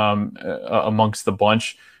dangerous amongst the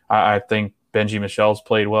bunch. I think Benji Michel's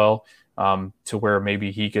played well to where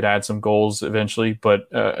maybe he could add some goals eventually. But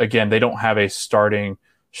again, they don't have a starting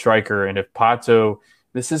striker. And if Pato,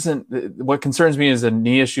 this isn't, what concerns me is a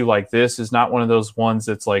knee issue like this is not one of those ones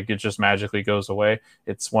that's like it just magically goes away.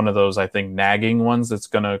 It's one of those, I think, nagging ones that's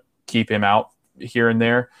going to keep him out here and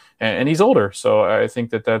there. And he's older, so I think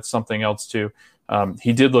that's something else too.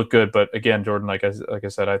 He did look good, but again, Jordan, like I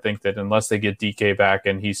said, I think that unless they get DK back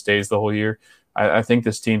and he stays the whole year, I think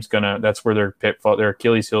this team's that's where their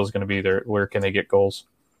Achilles heel is going to be. There, where can they get goals?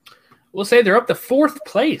 We'll say they're up to 4th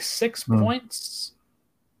place, 6 points.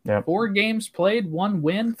 Yeah. 4 games played, 1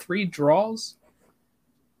 win, 3 draws,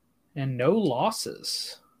 and no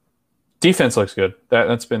losses. Defense looks good.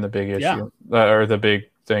 That's been the big issue, or the big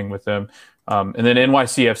thing with them. And then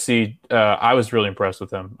NYCFC, I was really impressed with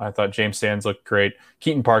them. I thought James Sands looked great.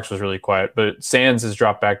 Keaton Parks was really quiet, but Sands has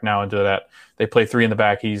dropped back now into that. They play 3 in the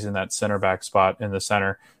back. He's in that center back spot in the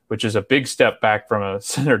center, which is a big step back from a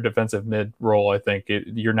center defensive mid role. I think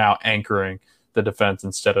you're now anchoring the defense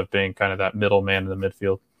instead of being kind of that middle man in the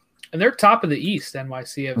midfield. And they're top of the East,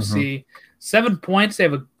 NYCFC. 7 points. They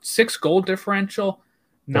have a 6 goal differential.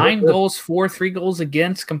 9 goals for, 3 goals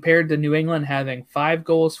against, compared to New England having 5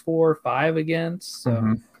 goals for, 5 against.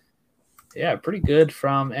 So, yeah, pretty good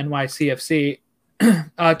from NYCFC.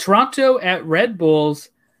 Toronto at Red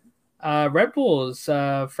Bulls. Red Bulls,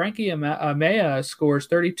 Frankie Amaya scores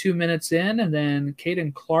 32 minutes in, and then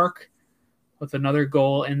Caden Clark with another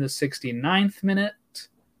goal in the 69th minute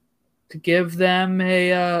to give them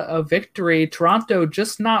a victory. Toronto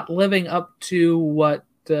just not living up to what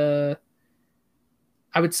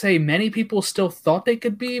I would say many people still thought they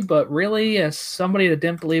could be, but really, as somebody that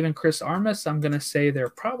didn't believe in Chris Armas, I'm going to say they're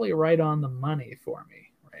probably right on the money for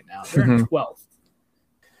me right now. They're in 12th.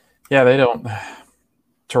 Yeah, they don't.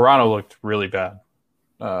 Toronto looked really bad.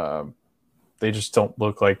 They just don't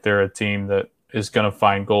look like they're a team that is going to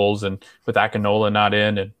find goals. And with Akinola not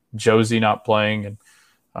in and Josie not playing,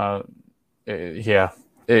 and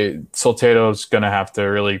Soltero's going to have to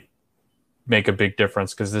really make a big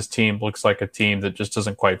difference, because this team looks like a team that just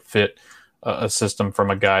doesn't quite fit a system from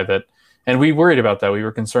a guy that, and we worried about that. We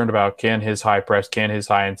were concerned about, can his high press, can his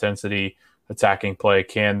high intensity attacking play,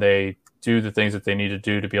 can they do the things that they need to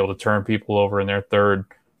do to be able to turn people over in their third?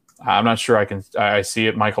 I'm not sure I see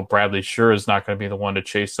it. Michael Bradley sure is not going to be the one to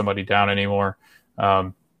chase somebody down anymore.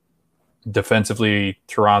 Defensively,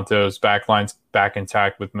 Toronto's backline's back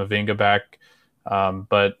intact with Mavinga back.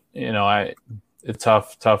 But, it's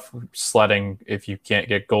tough sledding if you can't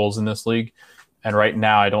get goals in this league. And right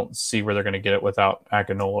now, I don't see where they're going to get it without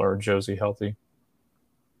Akinola or Josie healthy.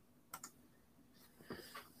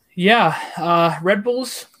 Yeah, Red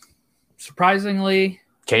Bulls, surprisingly,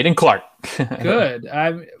 Caden Clark. good.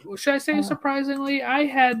 Should I say surprisingly? I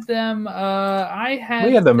had them. We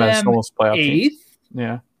had them as almost playoff 8th. Teams.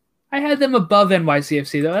 Yeah, I had them above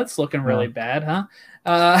NYCFC though. That's looking really bad, huh?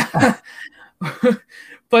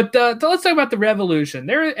 But let's talk about the Revolution.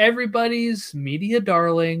 They're everybody's media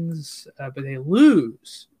darlings, but they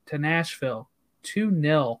lose to Nashville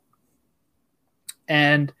 2-0.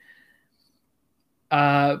 And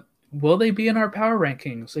will they be in our power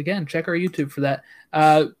rankings? Again, check our YouTube for that.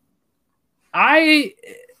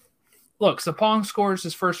 Sapong scores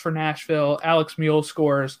his first for Nashville. Alex Mule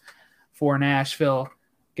scores for Nashville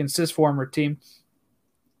against his former team.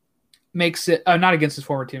 Makes it not against his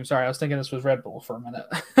former team. Sorry, I was thinking this was Red Bull for a minute.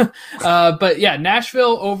 But yeah,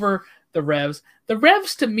 Nashville over the Revs. The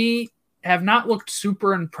Revs, to me, have not looked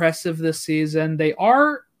super impressive this season. They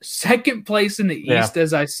are second place in the East,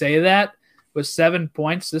 as I say that, with 7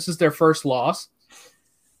 points. This is their first loss.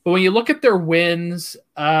 But when you look at their wins,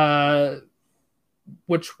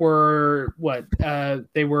 which were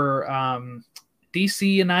they were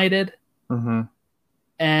DC United. Mm-hmm.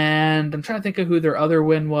 And I'm trying to think of who their other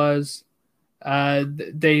win was.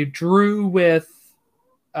 They drew with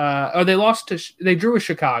They drew with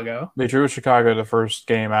Chicago. They drew with Chicago the first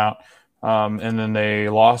game out, and then they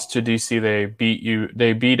lost to DC.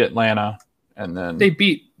 They beat Atlanta, and then they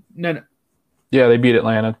beat they beat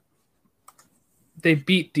Atlanta. They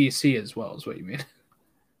beat DC as well, is what you mean.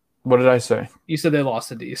 What did I say? You said they lost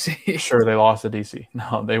to DC. Sure, they lost to DC.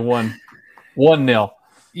 No, they won 1-0.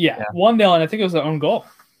 Yeah, 1-0, and I think it was their own goal.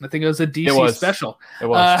 I think it was a DC special. It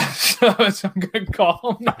was. So I'm going to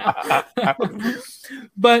call them now.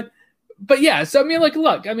 But yeah, so I mean,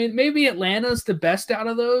 look, I mean, maybe Atlanta's the best out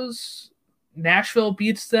of those. Nashville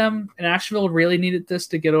beats them. Nashville really needed this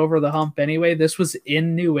to get over the hump anyway. This was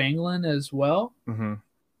in New England as well,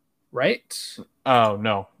 right? Oh,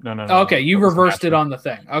 no. Okay, you reversed it on the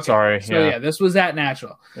thing. Okay, sorry. So yeah, this was at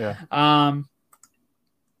Nashville. Yeah.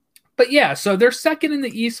 But yeah, so they're second in the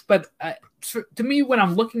East, but to me, when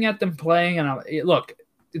I'm looking at them playing, and look,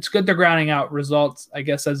 it's good they're grounding out results, I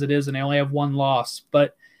guess, as it is, and they only have one loss.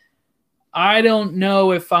 But I don't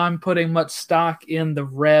know if I'm putting much stock in the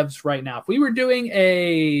Revs right now. If we were doing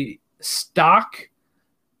a stock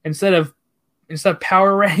instead of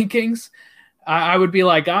power rankings, I would be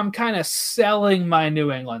like, I'm kind of selling my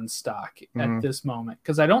New England stock at this moment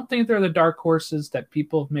because I don't think they're the dark horses that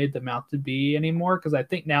people have made them out to be anymore. Because I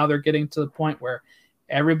think now they're getting to the point where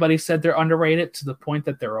everybody said they're underrated to the point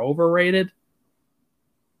that they're overrated.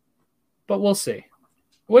 But we'll see.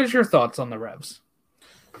 What is your thoughts on the Revs?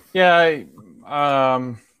 Yeah,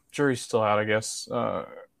 jury's still out, I guess.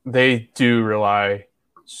 They do rely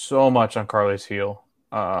so much on Carles Heel.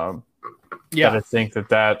 That I think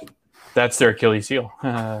that's their Achilles heel.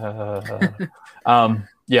 Yeah,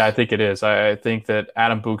 I think it is. I think that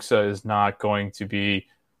Adam Buxa is not going to be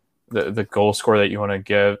the goal scorer that you want to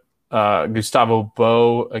give. Gustavo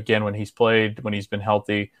Bo, again, when he's been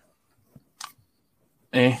healthy,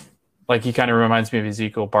 like he kind of reminds me of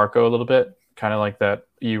Ezekiel Barco a little bit. Kind of like that.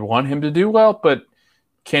 You want him to do well, but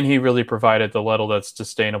can he really provide at the level that's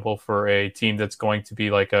sustainable for a team that's going to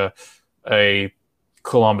be like a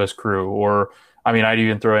Columbus Crew or I mean, I'd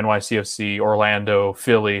even throw NYCFC, Orlando,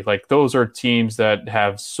 Philly. Like those are teams that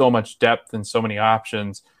have so much depth and so many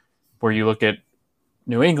options where you look at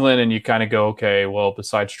New England and you kind of go, okay, well,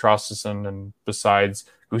 besides Traustason and besides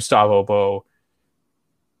Gustavo Bo,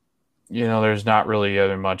 there's not really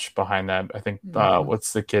other much behind that. I think,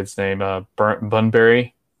 what's the kid's name?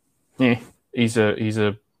 Bunbury. He's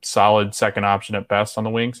a solid second option at best on the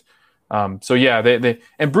wings. So yeah, they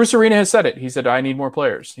and Bruce Arena has said it. He said, I need more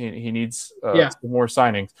players. He needs more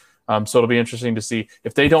signings. So it'll be interesting to see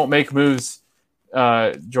if they don't make moves,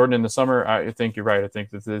 Jordan, in the summer. I think you're right. I think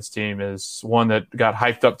that this team is one that got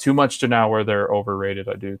hyped up too much to now where they're overrated.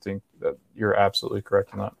 I do think that you're absolutely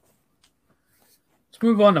correct in that. Let's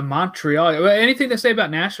move on to Montreal. Anything to say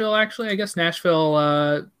about Nashville? Actually, I guess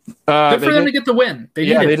Nashville. Good for them to get the win. They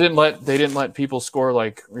didn't let people score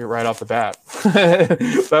like right off the bat.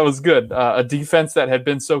 That was good. A defense that had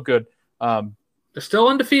been so good. They're still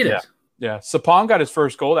undefeated. Yeah. Sapong got his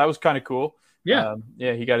first goal. That was kind of cool. Yeah.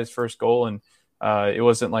 He got his first goal, and it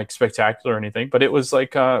wasn't like spectacular or anything, but it was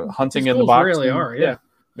like hunting in the box. Really are. Yeah.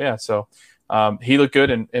 Yeah. So he looked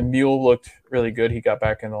good, and Mule looked really good. He got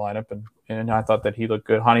back in the lineup, and I thought that he looked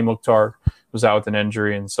good. Hani Mukhtar was out with an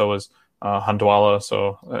injury, and so was Handwala.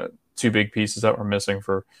 So two big pieces that were missing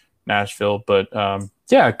for Nashville. But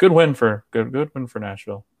good win for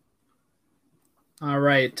Nashville. All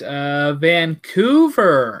right,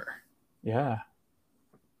 Vancouver. Yeah,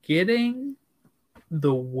 getting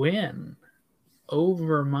the win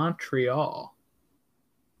over Montreal.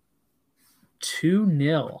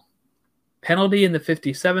 2-0. Penalty in the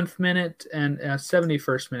 57th minute and a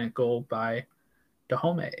 71st minute goal by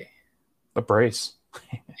Dahome. A brace.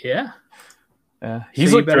 Yeah. Yeah,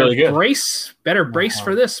 he's looked really good. Better brace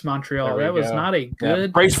for this, Montreal. That was not a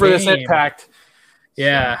good brace for this impact.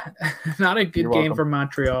 Yeah, not a good game for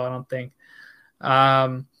Montreal, I don't think.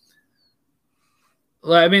 I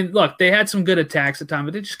mean, look, they had some good attacks at times,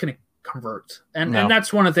 but they just couldn't convert. And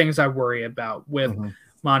that's one of the things I worry about with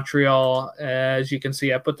Montreal. As you can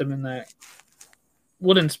see, I put them in the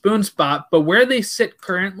wooden spoon spot, but where they sit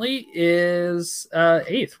currently is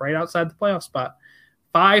 8th, right outside the playoff spot.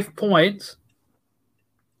 5 points.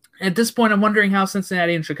 At this point, I'm wondering how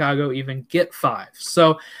Cincinnati and Chicago even get 5.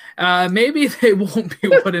 So maybe they won't be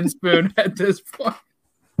wooden spoon at this point.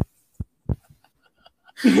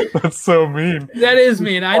 That's so mean. That is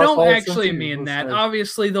mean. I don't actually mean that.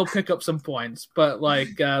 Obviously, they'll pick up some points, but look,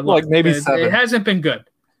 maybe 7. It hasn't been good.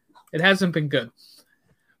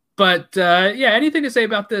 But anything to say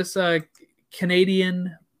about this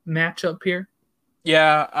Canadian matchup here?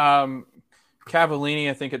 Yeah, Cavallini,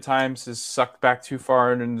 I think at times has sucked back too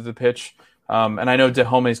far into the pitch. And I know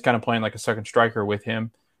Dahome is kind of playing like a second striker with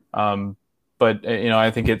him. But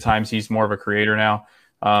I think at times he's more of a creator now.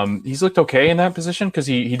 He's looked okay in that position because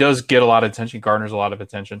he does get a lot of attention, garners a lot of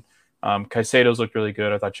attention. Caicedo's looked really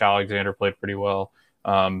good. I thought Chal Alexander played pretty well.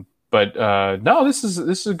 But no, this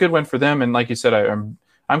is a good win for them. And like you said,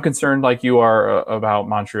 I'm concerned like you are about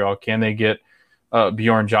Montreal. Can they get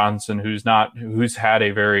Bjorn Johnson, who's had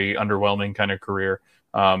a very underwhelming kind of career,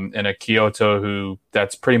 and a Kyoto who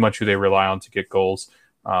that's pretty much who they rely on to get goals.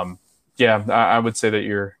 Yeah, I would say that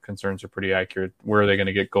your concerns are pretty accurate. Where are they going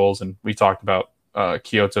to get goals? And we talked about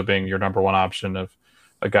Kyoto being your number one option of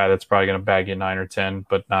a guy that's probably going to bag you 9 or 10,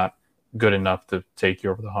 but not good enough to take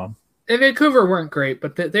you over the hump. Vancouver weren't great,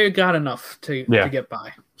 but they got enough to get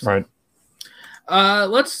by. So. Right.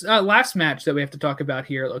 Last match that we have to talk about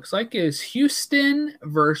here, it looks like, is Houston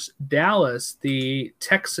versus Dallas, the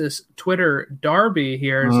Texas Twitter derby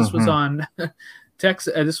here. Mm-hmm. This was on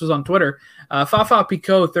this was on Twitter. Fafa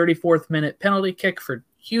Picault, 34th minute penalty kick for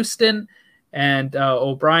Houston, and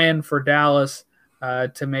O'Brien for Dallas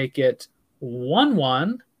to make it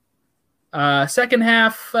 1-1. Second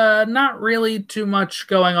half, not really too much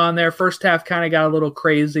going on there. First half kind of got a little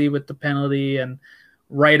crazy with the penalty, and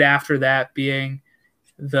right after that being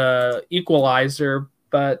the equalizer.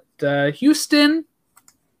 But Houston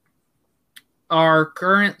are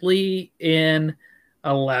currently in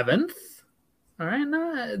 11th. All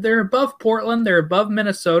right, they're above Portland. They're above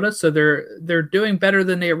Minnesota, so they're doing better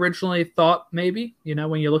than they originally thought. Maybe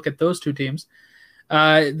when you look at those two teams.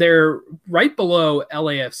 They're right below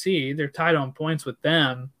LAFC. They're tied on points with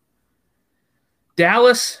them.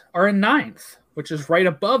 Dallas are in 9th, which is right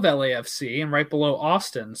above LAFC and right below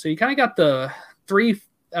Austin. So you kind of got the three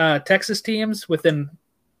Texas teams within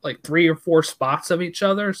like 3 or 4 spots of each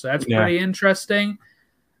other. So that's pretty interesting.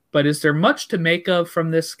 But is there much to make of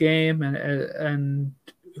from this game? And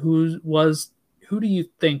who do you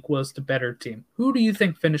think was the better team? Who do you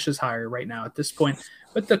think finishes higher right now at this point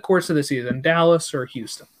with the course of the season, Dallas or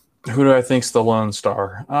Houston? Who do I think's the lone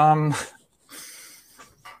star? Man,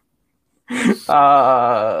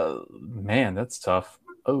 that's tough.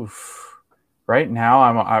 Oof. Right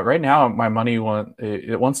now, my money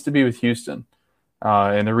wants to be with Houston,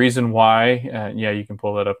 and the reason why, you can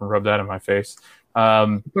pull that up and rub that in my face.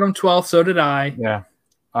 Put them 12th. So did I. Yeah,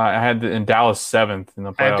 I had in Dallas 7th in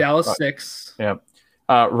the playoffs. I had Dallas 6th. Yeah.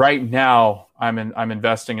 Right now, I'm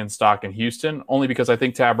investing in stock in Houston only because I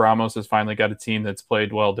think Tab Ramos has finally got a team that's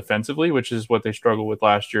played well defensively, which is what they struggled with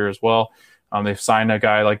last year as well. They've signed a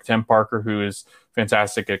guy like Tim Parker, who is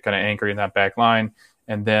fantastic at kind of anchoring that back line.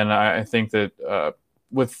 And then I think that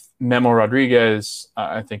with Memo Rodriguez,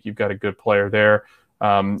 I think you've got a good player there.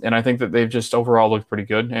 And I think that they've just overall looked pretty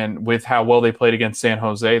good. And with how well they played against San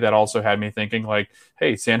Jose, that also had me thinking like,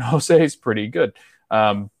 hey, San Jose is pretty good.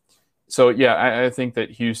 So, I think that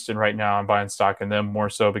Houston right now, I'm buying stock in them more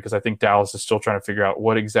so because I think Dallas is still trying to figure out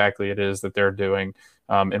what exactly it is that they're doing.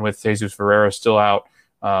 And with Jesus Ferreira still out,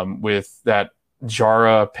 with that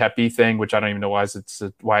Jara Pepe thing, which I don't even know why it's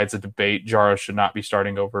a debate. Jara should not be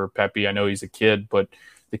starting over Pepe. I know he's a kid, but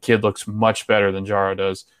the kid looks much better than Jara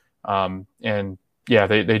does.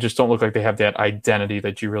 They just don't look like they have that identity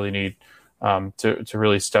that you really need to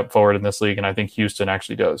really step forward in this league. And I think Houston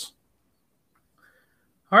actually does.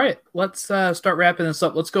 All right, let's start wrapping this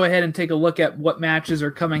up. Let's go ahead and take a look at what matches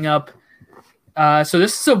are coming up. So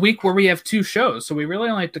this is a week where we have 2 shows. So we really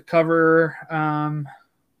only have to cover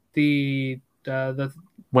the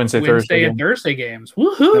Wednesday, Thursday, and Thursday games.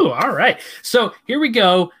 Woohoo! Yep. All right. So here we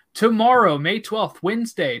go. Tomorrow, May 12th,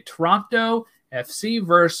 Wednesday, Toronto FC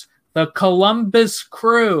versus the Columbus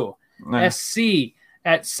Crew SC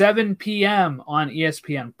at 7 p.m. on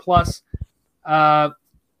ESPN Plus.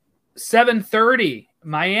 7:30,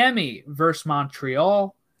 Miami versus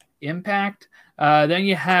Montreal Impact. Then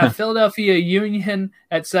you have Philadelphia Union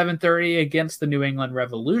at 7:30 against the New England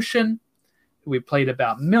Revolution. We played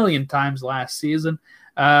about a million times last season.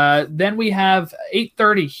 Then we have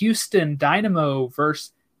 8:30 Houston Dynamo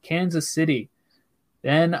versus Kansas City.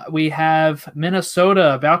 Then we have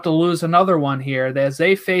Minnesota about to lose another one here as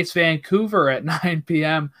they face Vancouver at 9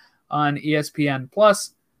 p.m. on ESPN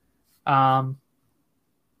Plus.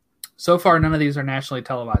 So far, none of these are nationally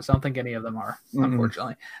televised. I don't think any of them are,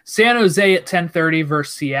 unfortunately. San Jose at 10:30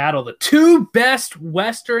 versus Seattle. The 2 best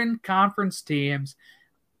Western Conference teams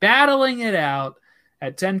battling it out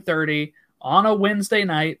at 10:30 on a Wednesday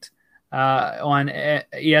night on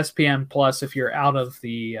ESPN Plus if you're out of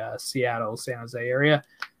the Seattle, San Jose area.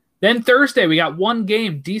 Then Thursday, we got 1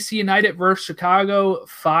 game, DC United versus Chicago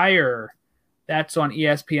Fire. That's on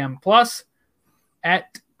ESPN Plus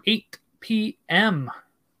at 8 p.m.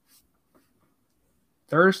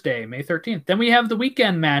 Thursday, May 13th. Then we have the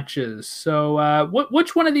weekend matches. So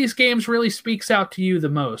which one of these games really speaks out to you the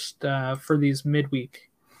most for these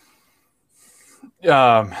midweek?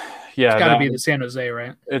 Yeah, it's got to be the San Jose,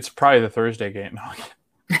 right? It's probably the Thursday game.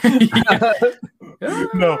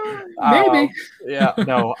 No, maybe.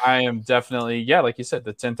 No, I am definitely, like you said,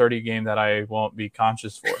 the 10:30 game that I won't be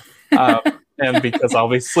conscious for, and because I'll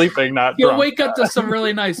be sleeping, not You'll drunk. wake up to some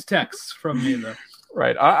really nice texts from me, though.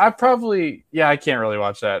 Right. I probably, I can't really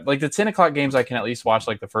watch that. Like the 10 o'clock games, I can at least watch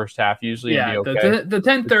like the first half usually. Yeah, and be okay. the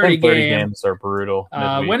 10:30 games are brutal.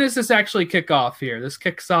 When does this actually kick off here? This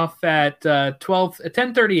kicks off at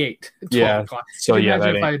 10:38. Yeah. So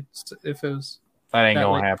if it was. That ain't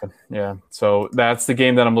going to happen. Yeah. So that's the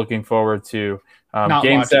game that I'm looking forward to.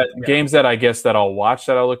 Games that I guess that I'll watch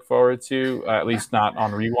that I'll look forward to, at least not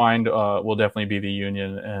on rewind, will definitely be the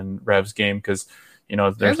Union and Revs game because,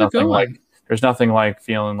 there's nothing like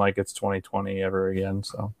feeling like it's 2020 ever again.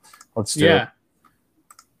 So let's do it.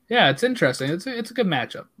 Yeah, it's interesting. It's a good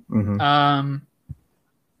matchup. Mm-hmm.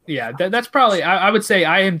 That's probably, I would say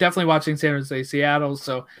I am definitely watching San Jose Seattle,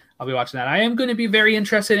 so I'll be watching that. I am going to be very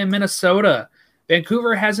interested in Minnesota.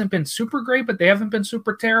 Vancouver hasn't been super great, but they haven't been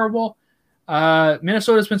super terrible.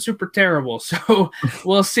 Minnesota's been super terrible, so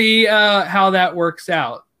we'll see how that works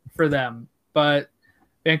out for them. But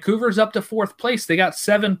Vancouver's up to fourth place. They got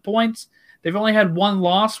 7 points. They've only had 1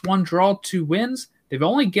 loss, 1 draw, 2 wins. They've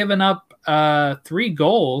only given up 3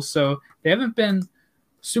 goals, so they haven't been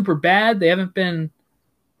super bad. They haven't been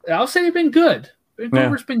 – I'll say they've been good.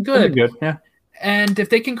 Vancouver's been good. Yeah. And if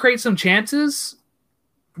they can create some chances,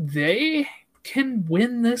 they can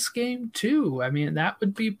win this game too. I mean, that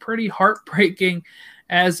would be pretty heartbreaking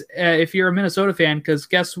as if you're a Minnesota fan, because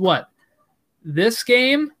guess what? This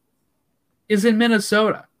game is in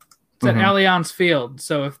Minnesota. It's at Allianz Field.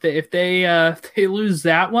 So if they lose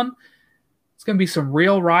that one, it's going to be some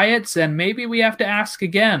real riots, and maybe we have to ask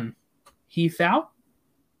again. Heath out?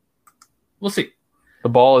 We'll see. The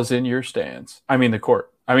ball is in your stands. I mean the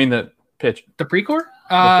court. I mean the pitch. The pre-court?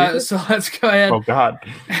 So let's go ahead. Oh, God.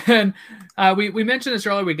 And we mentioned this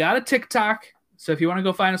earlier. We got a TikTok. So if you want to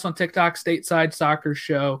go find us on TikTok, Stateside Soccer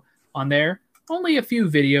Show on there. Only a few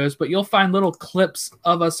videos, but you'll find little clips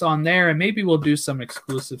of us on there, and maybe we'll do some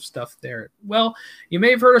exclusive stuff there. Well, you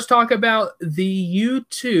may have heard us talk about the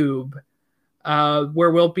YouTube,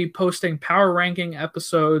 where we'll be posting power ranking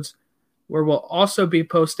episodes, where we'll also be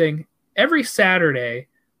posting every Saturday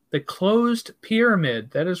the Closed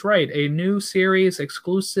Pyramid. That is right, a new series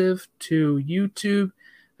exclusive to YouTube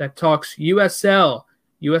that talks USL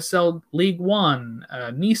League One,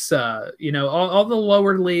 NISA, all the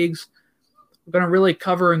lower leagues. We're going to really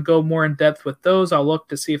cover and go more in depth with those. I'll look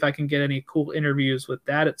to see if I can get any cool interviews with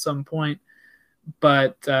that at some point.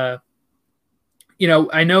 But, I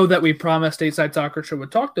know that we promised Stateside Soccer Show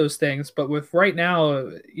would talk those things, but with right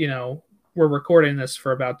now, we're recording this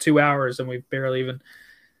for about 2 hours and we've barely even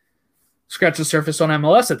scratched the surface on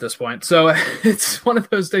MLS at this point. So it's one of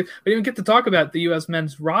those things. We didn't even get to talk about the U.S.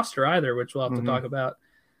 men's roster either, which we'll have to talk about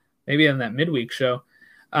maybe in that midweek show.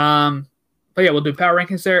 But yeah, we'll do power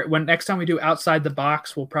rankings there. When next time we do Outside the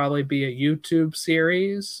Box, will probably be a YouTube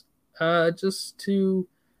series, just to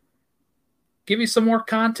give you some more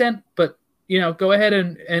content. But go ahead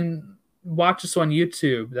and watch us on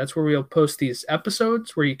YouTube. That's where we'll post these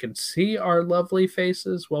episodes where you can see our lovely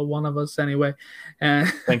faces. Well, one of us anyway.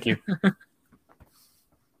 Thank you.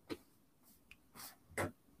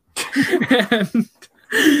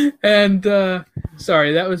 and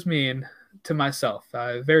sorry, that was mean to myself.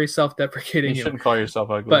 Very self-deprecating. You shouldn't call yourself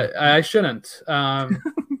ugly. But I shouldn't.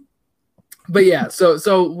 But yeah,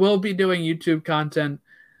 so we'll be doing YouTube content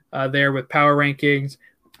there with power rankings,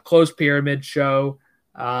 Closed Pyramid show,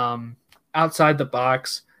 Outside the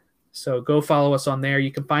Box. So go follow us on there.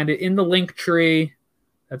 You can find it in the link tree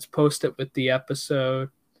that's posted with the episode.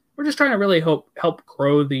 We're just trying to really help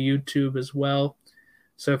grow the YouTube as well.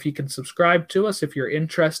 So if you can subscribe to us, if you're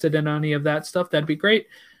interested in any of that stuff, that'd be great.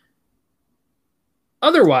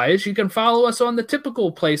 Otherwise, you can follow us on the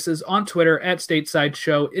typical places on Twitter at Stateside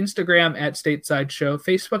Show, Instagram at Stateside Show,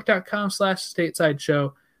 Facebook.com/Stateside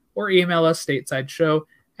Show, or email us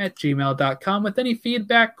statesideshow@gmail.com with any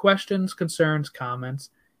feedback, questions, concerns, comments,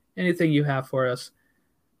 anything you have for us.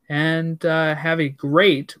 And have a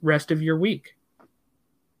great rest of your week.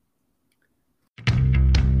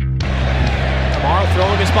 Tomorrow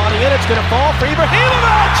throwing his body in, it's going to fall for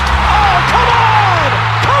Ibrahimovic! Oh, come on!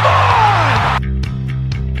 Come on!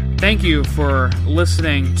 Thank you for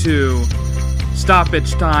listening to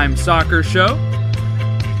Stoppage Time Soccer Show.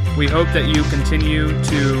 We hope that you continue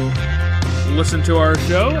to listen to our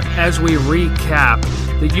show as we recap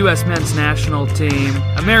the U.S. men's national team,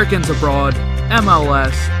 Americans abroad,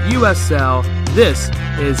 MLS, USL. This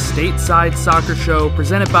is Stateside Soccer Show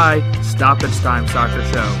presented by Stoppage Time Soccer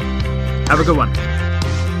Show. Have a good one.